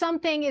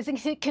 something is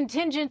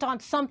contingent on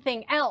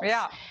something else.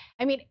 Yeah.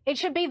 I mean, it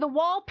should be the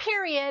wall,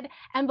 period,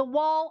 and the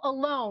wall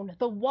alone.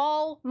 The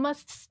wall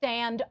must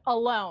stand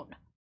alone.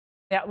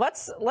 Yeah,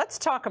 let's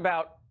talk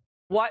about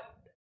what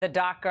the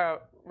DACA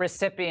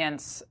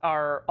recipients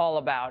are all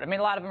about. I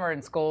mean, a lot of them are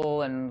in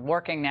school and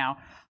working now,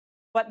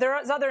 but there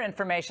is other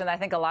information that I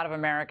think a lot of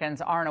Americans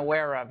aren't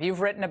aware of.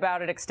 You've written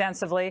about it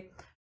extensively.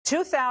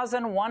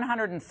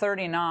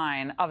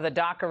 2,139 of the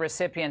DACA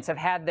recipients have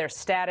had their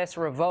status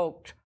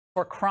revoked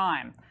for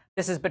crime.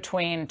 This is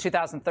between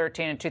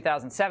 2013 and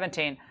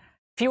 2017.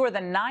 Fewer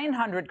than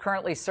 900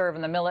 currently serve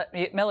in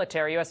the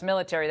military, U.S.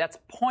 military. That's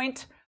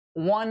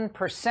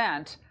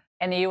 0.1%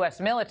 in the U.S.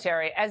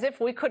 military, as if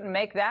we couldn't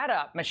make that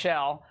up,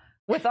 Michelle,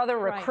 with other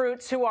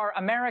recruits who are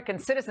American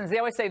citizens. They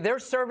always say they're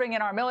serving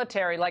in our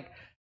military, like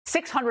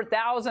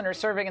 600,000 are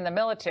serving in the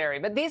military.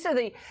 But these are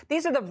the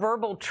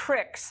verbal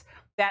tricks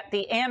that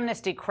the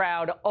amnesty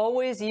crowd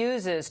always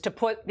uses to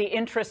put the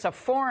interests of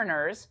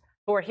foreigners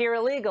who are here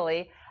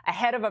illegally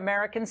ahead of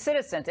American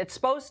citizens. It's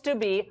supposed to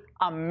be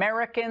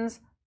Americans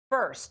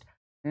first,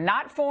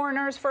 not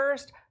foreigners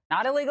first,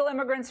 not illegal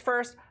immigrants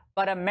first,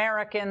 but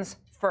Americans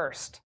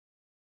first.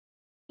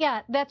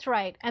 Yeah, that's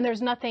right. And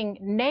there's nothing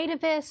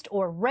nativist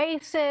or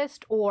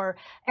racist or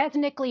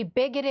ethnically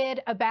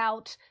bigoted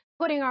about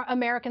putting our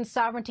American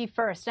sovereignty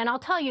first. And I'll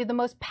tell you, the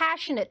most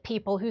passionate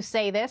people who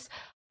say this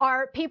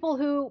are people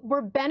who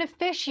were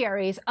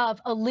beneficiaries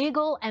of a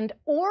legal and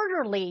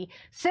orderly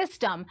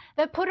system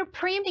that put a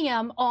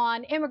premium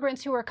on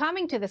immigrants who are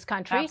coming to this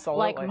country,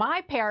 Absolutely. like my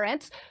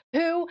parents,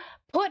 who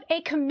put a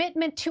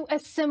commitment to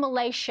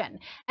assimilation.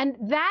 And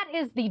that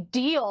is the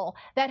deal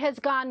that has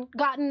gotten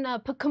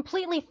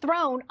completely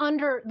thrown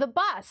under the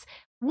bus.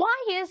 Why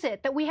is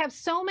it that we have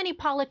so many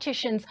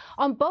politicians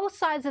on both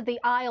sides of the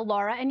aisle,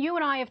 Laura, and you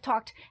and I have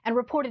talked and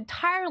reported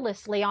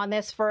tirelessly on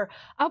this for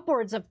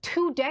upwards of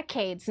 2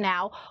 decades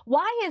now?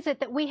 Why is it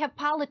that we have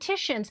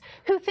politicians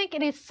who think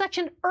it is such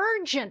an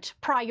urgent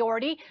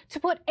priority to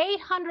put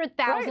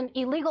 800,000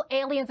 illegal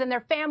aliens and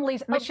their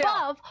families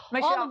above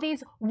all of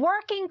these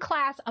working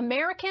class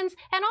Americans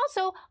and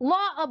also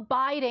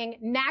law-abiding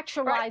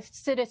naturalized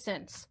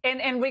citizens?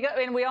 And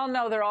we all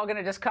know they're all going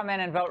to just come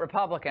in and vote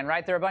Republican,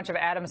 right? They're a bunch of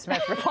Adam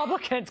Smith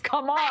Republicans.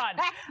 Come on.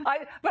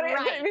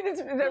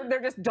 They're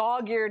just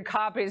dog-eared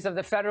copies of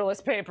the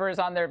Federalist Papers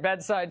on their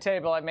bedside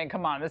table. I mean,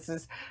 come on. It's a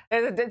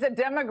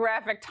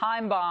demographic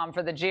time bomb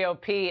for the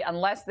GOP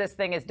unless this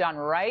thing is done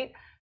right.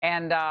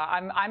 And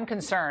I'm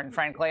concerned,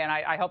 frankly. And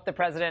I hope the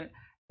president,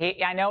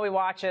 I know he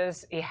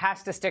watches. He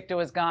has to stick to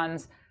his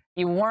guns.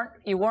 You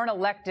weren't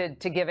elected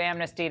to give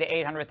amnesty to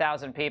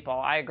 800,000 people.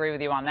 I agree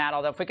with you on that.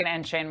 Although if we can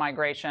end chain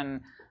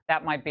migration,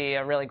 that might be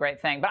a really great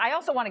thing. But I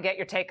also want to get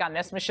your take on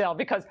this, Michelle,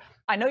 because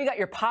I know you got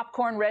your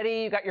popcorn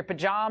ready, you got your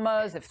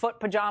pajamas, the foot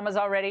pajamas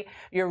already.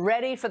 You're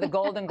ready for the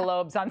Golden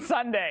Globes on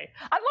Sunday.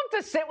 I'd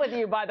love to sit with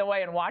you, by the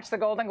way, and watch the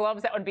Golden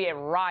Globes. That would be a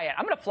riot.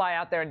 I'm going to fly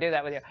out there and do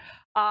that with you.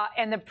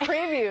 And the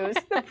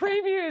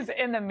previews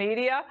in the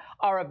media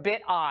are a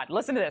bit odd.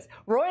 Listen to this.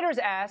 Reuters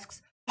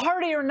asks,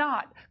 party or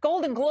not,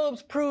 Golden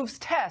Globes proves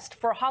test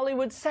for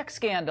Hollywood sex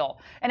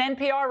scandal. And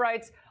NPR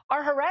writes,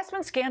 are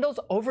harassment scandals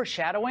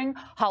overshadowing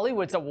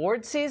Hollywood's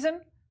award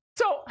season?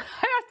 So I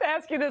have to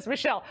ask you this,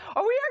 Michelle.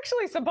 Are we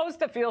actually supposed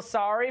to feel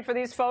sorry for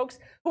these folks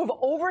who have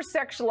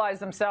over-sexualized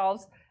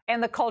themselves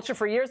and the culture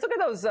for years? Look at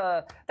those.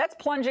 That's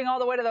plunging all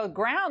the way to the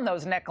ground,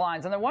 those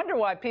necklines. And I wonder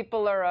why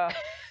people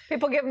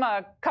give them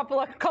a couple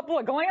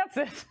of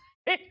glances.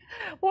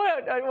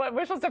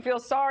 We're supposed to feel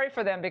sorry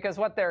for them because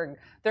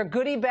their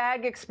goodie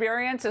bag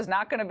experience is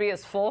not going to be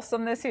as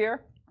fulsome this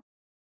year?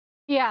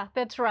 Yeah,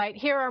 that's right.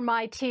 Here are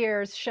my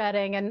tears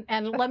shedding,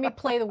 and let me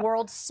play the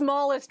world's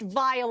smallest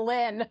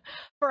violin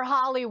for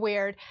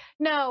Hollywood.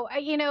 No,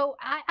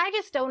 I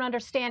just don't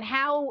understand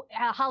how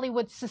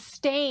Hollywood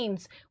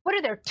sustains, what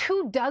are there,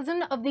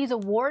 24 of these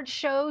award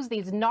shows,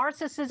 these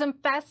narcissism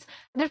fests?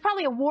 There's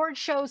probably award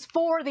shows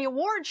for the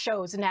award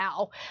shows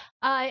now.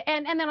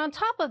 And then on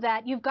top of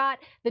that, you've got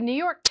the New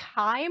York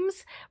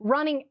Times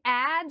running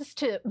ads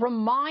to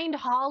remind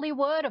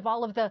Hollywood of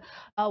all of the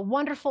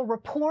wonderful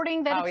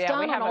reporting that it's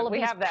done on all of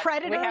these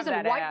predators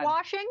and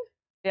whitewashing.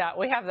 Yeah,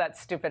 we have that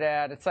stupid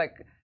ad. It's like,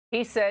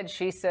 he said,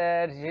 she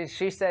said,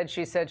 she said,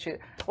 she said, she.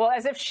 Well,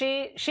 as if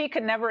she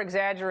could never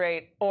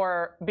exaggerate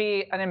or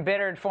be an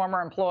embittered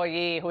former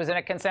employee who was in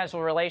a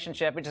consensual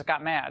relationship who just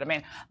got mad. I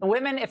mean, the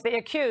women, if they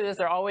accuse,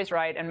 they're always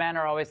right, and men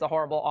are always the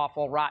horrible,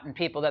 awful, rotten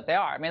people that they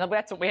are. I mean,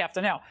 that's what we have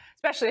to know,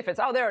 especially if it's,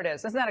 oh, there it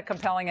is. Isn't that a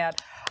compelling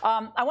ad?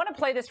 I want to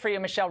play this for you,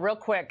 Michelle, real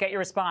quick, get your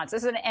response.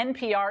 This is an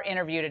NPR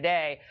interview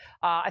today,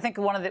 I think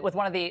with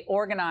one of the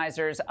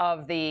organizers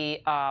of the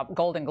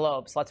Golden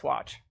Globes. Let's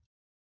watch.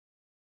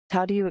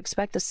 How do you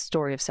expect this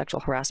story of sexual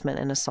harassment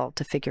and assault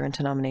to figure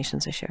into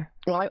nominations this year?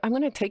 Well, I'm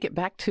going to take it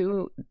back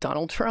to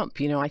Donald Trump.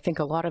 I think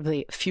a lot of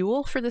the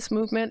fuel for this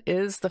movement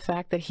is the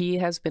fact that he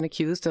has been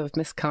accused of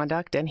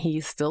misconduct and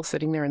he's still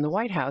sitting there in the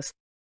White House.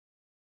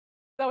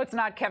 So it's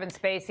not Kevin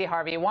Spacey,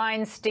 Harvey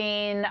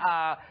Weinstein,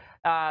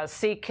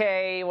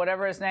 CK,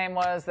 whatever his name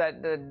was,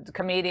 the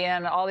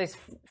comedian, all these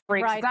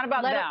freaks. Right. It's not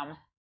about them.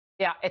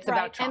 Yeah, it's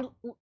about Trump.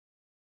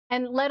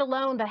 And let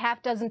alone the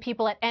half dozen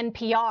people at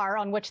NPR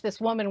on which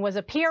this woman was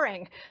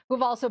appearing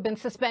who've also been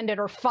suspended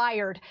or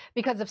fired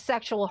because of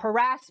sexual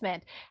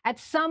harassment. At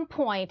some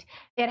point,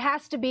 it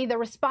has to be the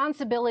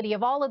responsibility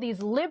of all of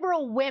these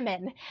liberal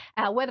women,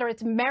 whether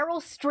it's Meryl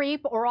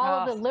Streep or all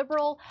of the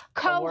liberal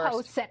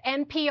co-hosts at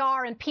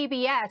NPR and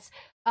PBS,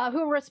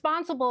 who are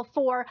responsible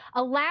for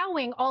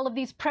allowing all of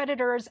these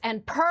predators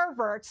and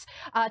perverts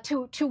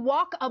to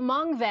walk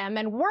among them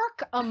and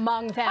work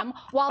among them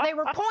while they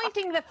were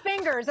pointing the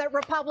fingers at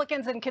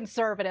Republicans and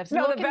conservatives.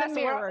 No, Look in the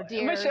mirror,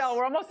 dears. Michelle,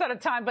 we're almost out of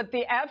time, but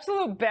the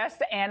absolute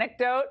best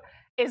anecdote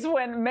is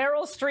when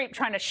Meryl Streep,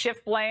 trying to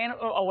shift blame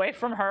away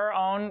from her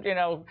own,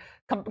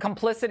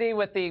 complicity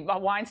with the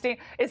Weinstein,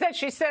 is that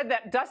she said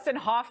that Dustin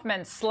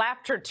Hoffman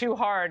slapped her too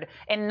hard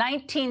in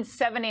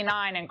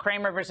 1979 in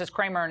Kramer versus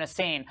Kramer in a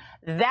scene.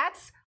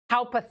 That's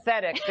how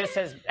pathetic this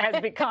has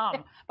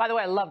become. By the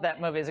way, I love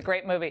that movie. It's a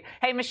great movie.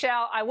 Hey,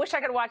 Michelle, I wish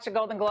I could watch the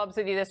Golden Globes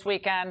with you this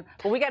weekend,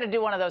 but we got to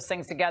do one of those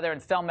things together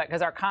and film it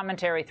because our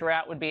commentary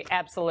throughout would be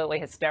absolutely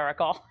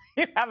hysterical.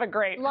 You have a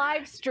great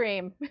live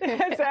stream.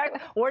 Exactly.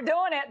 We're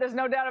doing it. There's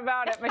no doubt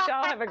about it.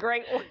 Michelle, have a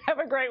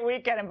great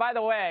weekend. And by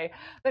the way,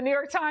 the New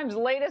York Times'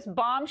 latest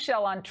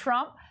bombshell on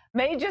Trump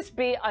may just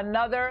be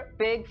another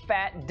big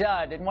fat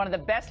dud. And one of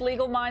the best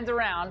legal minds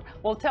around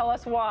will tell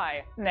us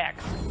why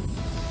next.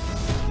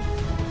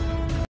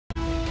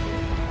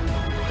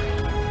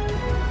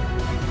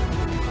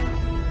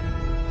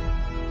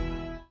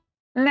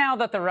 Now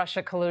that the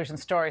Russia collusion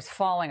story is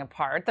falling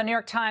apart, the New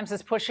York Times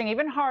is pushing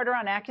even harder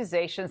on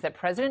accusations that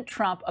President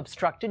Trump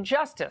obstructed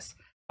justice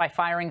by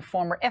firing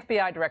former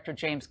FBI Director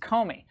James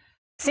Comey.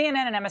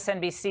 CNN and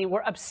MSNBC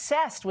were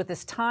obsessed with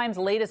this Times'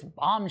 latest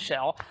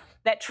bombshell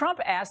that Trump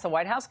asked the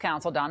White House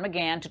counsel, Don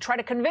McGahn, to try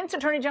to convince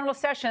Attorney General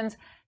Sessions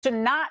to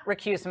not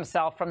recuse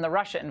himself from the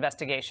Russia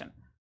investigation.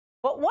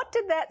 But what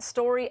did that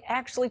story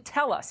actually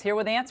tell us? Here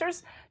with the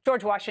answers,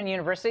 George Washington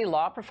University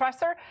law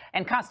professor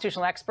and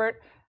constitutional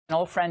expert, an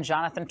old friend,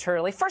 Jonathan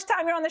Turley. First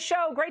time you're on the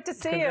show. Great to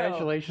see you.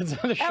 Congratulations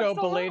on the show,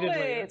 belatedly.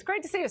 It's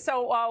great to see you.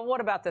 So what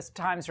about this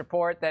Times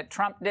report that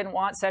Trump didn't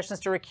want Sessions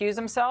to recuse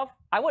himself?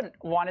 I wouldn't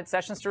wanted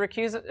Sessions to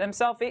recuse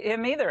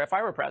him either if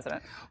I were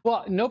president.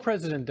 Well, no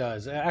president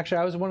does. Actually,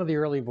 I was one of the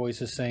early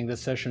voices saying that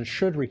Sessions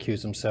should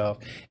recuse himself.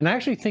 And I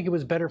actually think it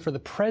was better for the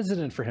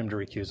president for him to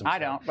recuse himself. I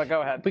don't, but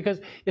go ahead. Because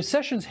if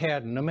Sessions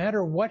hadn't, no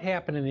matter what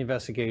happened in the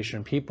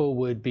investigation, people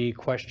would be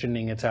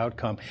questioning its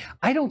outcome.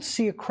 I don't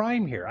see a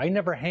crime here. I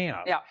never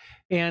have. Yeah.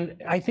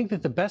 And I think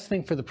that the best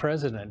thing for the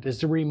president is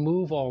to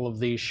remove all of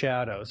these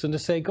shadows and to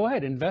say, go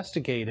ahead,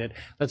 investigate it.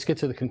 Let's get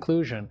to the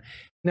conclusion.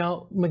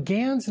 Now,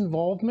 McGahn's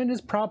involvement is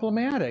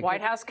problematic.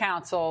 White House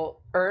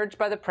counsel urged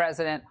by the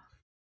president,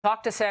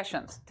 talk to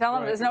Sessions. Tell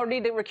him there's no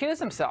need to recuse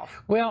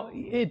himself. Well,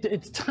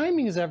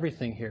 timing is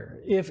everything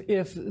here.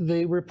 If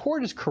the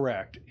report is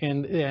correct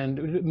and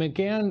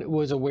McGahn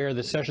was aware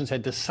that Sessions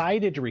had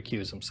decided to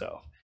recuse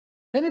himself,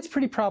 then it's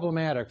pretty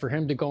problematic for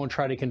him to go and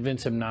try to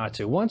convince him not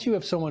to. Once you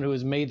have someone who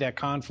has made that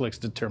conflicts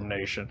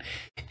determination,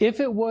 if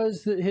it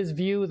was his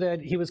view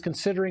that he was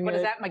considering But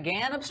is that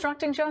McGahn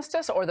obstructing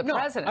justice or the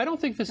president? I don't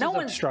think this is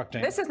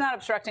obstructing. This is not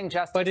obstructing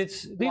justice. But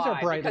these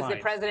are bright because lines. The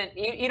president,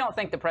 you don't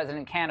think the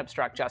president can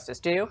obstruct justice,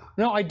 do you?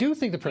 No, I do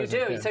think the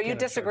president You do. So you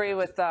disagree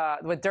with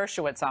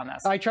Dershowitz on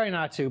this? I try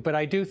not to, but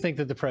I do think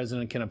that the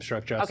president can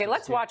obstruct justice. Okay,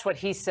 let's watch what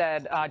he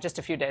said just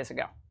a few days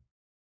ago.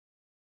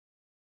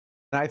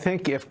 I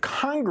think if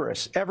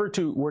Congress ever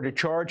were to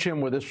charge him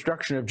with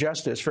obstruction of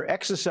justice for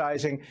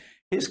exercising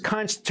his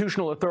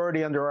constitutional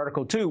authority under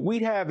Article 2,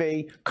 we'd have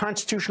a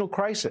constitutional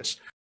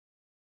crisis.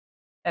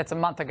 It's a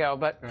month ago,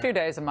 but a few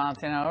days a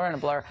month, we're in a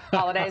blur.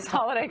 Holidays,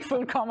 holiday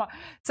food coma.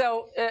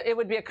 So it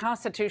would be a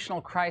constitutional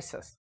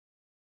crisis.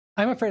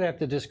 I'm afraid I have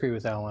to disagree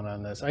with Alan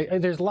on this.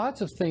 There's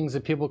lots of things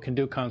that people can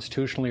do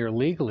constitutionally or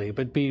legally,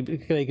 but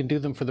they can do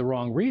them for the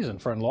wrong reason,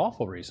 for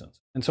unlawful reasons.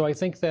 And so I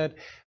think that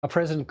a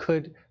president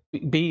could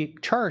be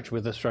charged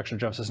with obstruction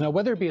of justice. Now,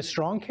 whether it be a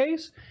strong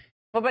case,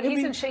 well, but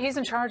he's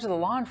in charge of the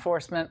law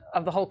enforcement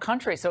of the whole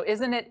country. So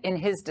isn't it in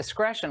his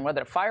discretion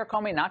whether to fire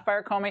Comey, not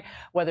fire Comey,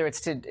 whether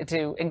it's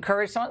to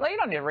encourage someone? Like, you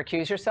don't need to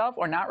recuse yourself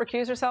or not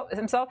recuse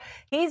himself.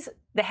 He's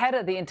the head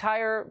of the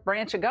entire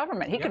branch of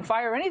government. He can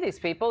fire any of these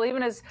people,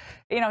 even as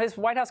his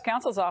White House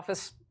counsel's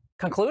office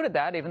concluded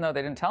that, even though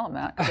they didn't tell him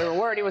that. They were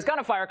worried he was going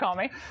to fire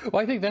Comey.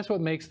 Well, I think that's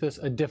what makes this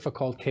a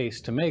difficult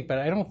case to make, but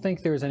I don't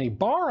think there's any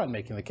bar on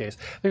making the case.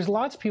 There's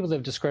lots of people that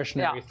have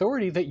discretionary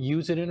authority that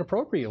use it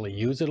inappropriately,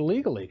 use it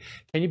illegally.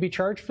 Can you be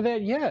charged for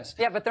that? Yes.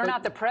 Yeah, but they're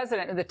not the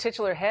president or the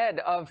titular head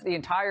of the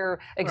entire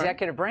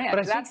executive branch.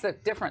 But that's the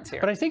difference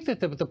here. But I think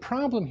that the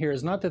problem here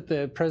is not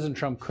that President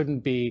Trump couldn't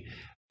be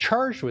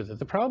charged with it.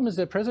 The problem is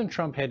that President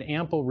Trump had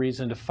ample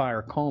reason to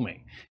fire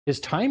Comey. His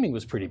timing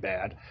was pretty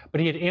bad, but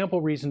he had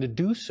ample reason to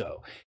do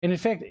so. And in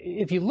fact,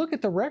 if you look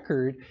at the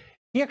record,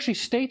 he actually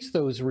states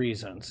those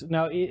reasons.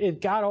 Now, it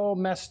got all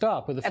messed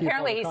up with a few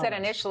Apparently, he said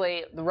comments.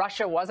 initially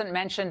Russia wasn't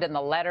mentioned in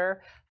the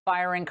letter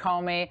firing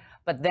Comey,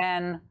 but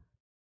then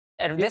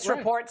this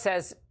report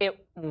says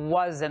it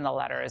was in the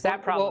letter. Is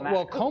that problematic?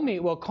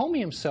 Well, Comey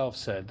himself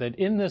said that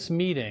in this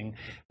meeting,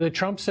 that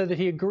Trump said that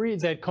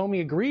Comey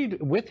agreed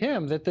with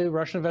him that the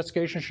Russian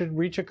investigation should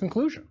reach a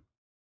conclusion.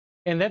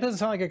 And that doesn't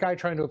sound like a guy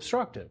trying to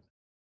obstruct it.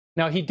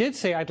 Now, he did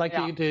say, I'd like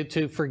you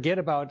to forget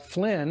about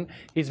Flynn.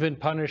 He's been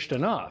punished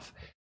enough.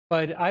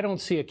 But I don't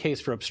see a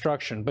case for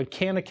obstruction. But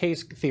can a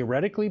case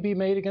theoretically be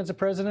made against a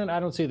president? I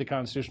don't see the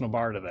constitutional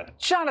bar to that.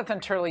 Jonathan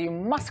Turley, you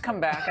must come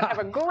back and have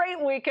a great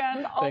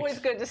weekend. Always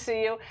good to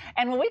see you.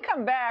 And when we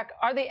come back,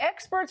 are the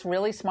experts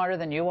really smarter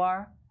than you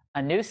are?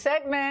 A new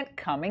segment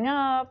coming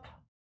up.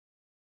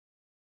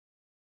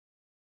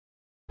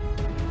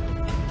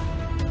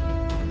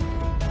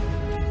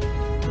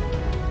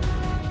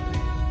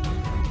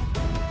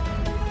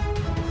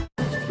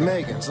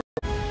 Megan's.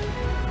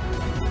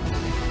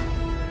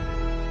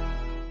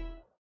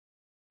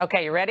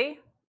 Okay, you ready?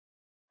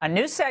 A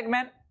new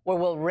segment where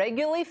we'll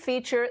regularly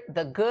feature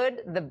the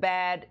good, the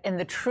bad, and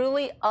the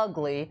truly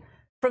ugly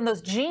from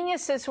those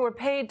geniuses who are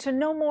paid to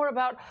know more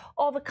about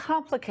all the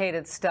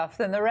complicated stuff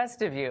than the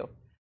rest of you.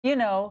 You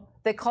know,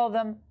 they call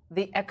them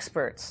the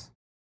experts.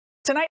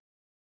 Tonight,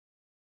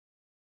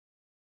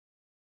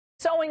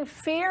 sowing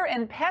fear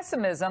and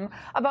pessimism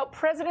about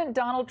President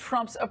Donald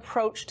Trump's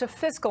approach to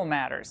fiscal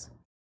matters.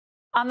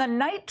 On the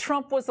night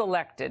Trump was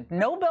elected,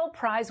 Nobel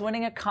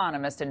Prize-winning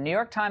economist and New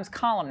York Times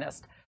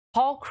columnist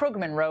Paul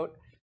Krugman wrote,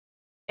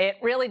 "It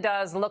really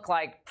does look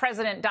like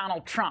President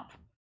Donald Trump,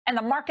 and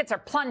the markets are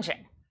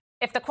plunging.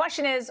 If the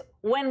question is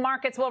when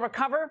markets will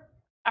recover,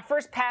 a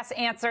first-pass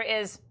answer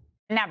is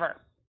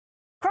never."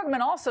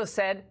 Krugman also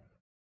said,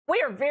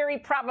 "We are very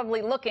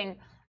probably looking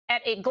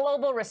at a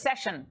global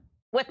recession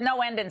with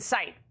no end in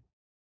sight."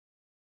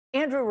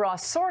 Andrew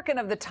Ross Sorkin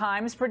of the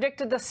Times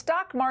predicted the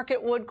stock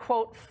market would,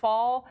 quote,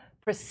 fall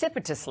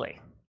precipitously.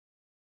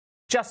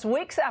 Just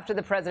weeks after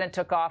the president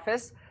took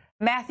office,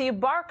 Matthew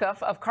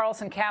Barkoff of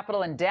Carlson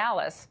Capital in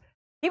Dallas,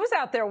 he was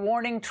out there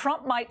warning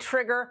Trump might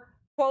trigger,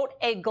 quote,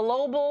 a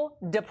global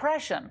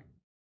depression.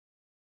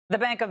 The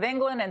Bank of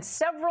England and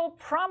several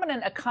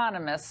prominent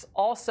economists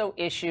also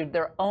issued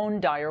their own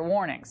dire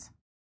warnings.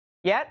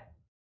 Yet,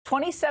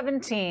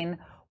 2017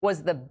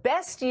 was the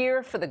best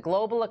year for the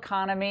global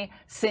economy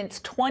since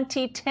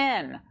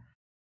 2010.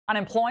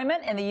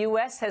 Unemployment in the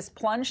U.S. has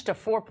plunged to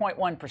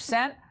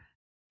 4.1%,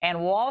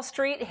 and Wall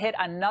Street hit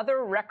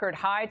another record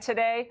high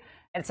today.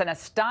 It's an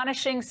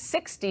astonishing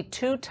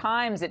 62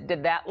 times it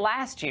did that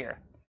last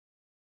year.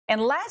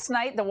 And last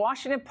night, the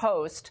Washington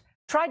Post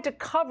tried to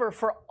cover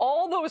for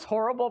all those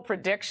horrible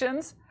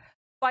predictions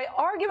by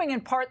arguing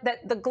in part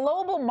that the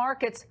global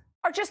markets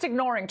are just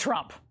ignoring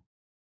Trump.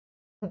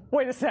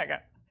 Wait a second.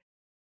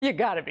 You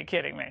gotta be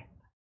kidding me.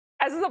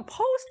 As the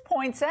Post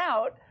points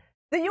out,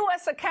 the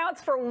U.S.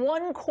 accounts for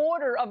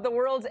 1/4 of the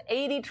world's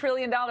 $80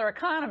 trillion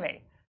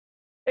economy.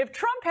 If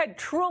Trump had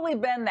truly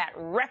been that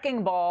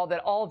wrecking ball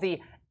that all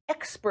the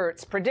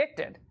experts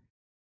predicted,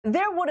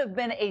 there would have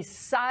been a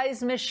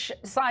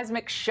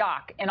seismic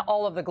shock in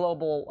all of the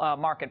global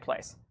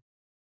marketplace.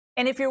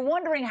 And if you're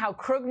wondering how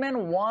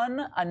Krugman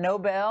won a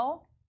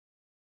Nobel,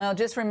 well,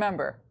 just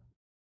remember,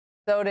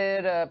 so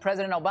did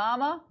President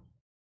Obama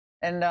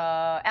and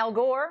Al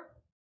Gore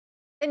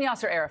and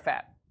Yasser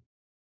Arafat.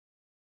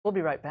 We'll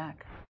be right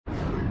back.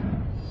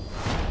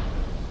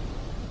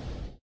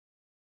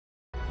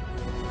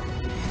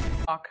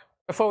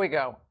 Before we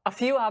go, a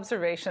few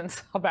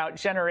observations about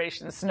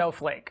Generation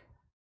Snowflake.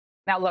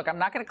 Now, look, I'm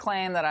not going to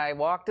claim that I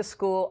walked to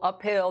school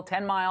uphill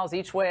 10 miles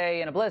each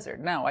way in a blizzard.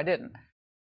 No, I didn't.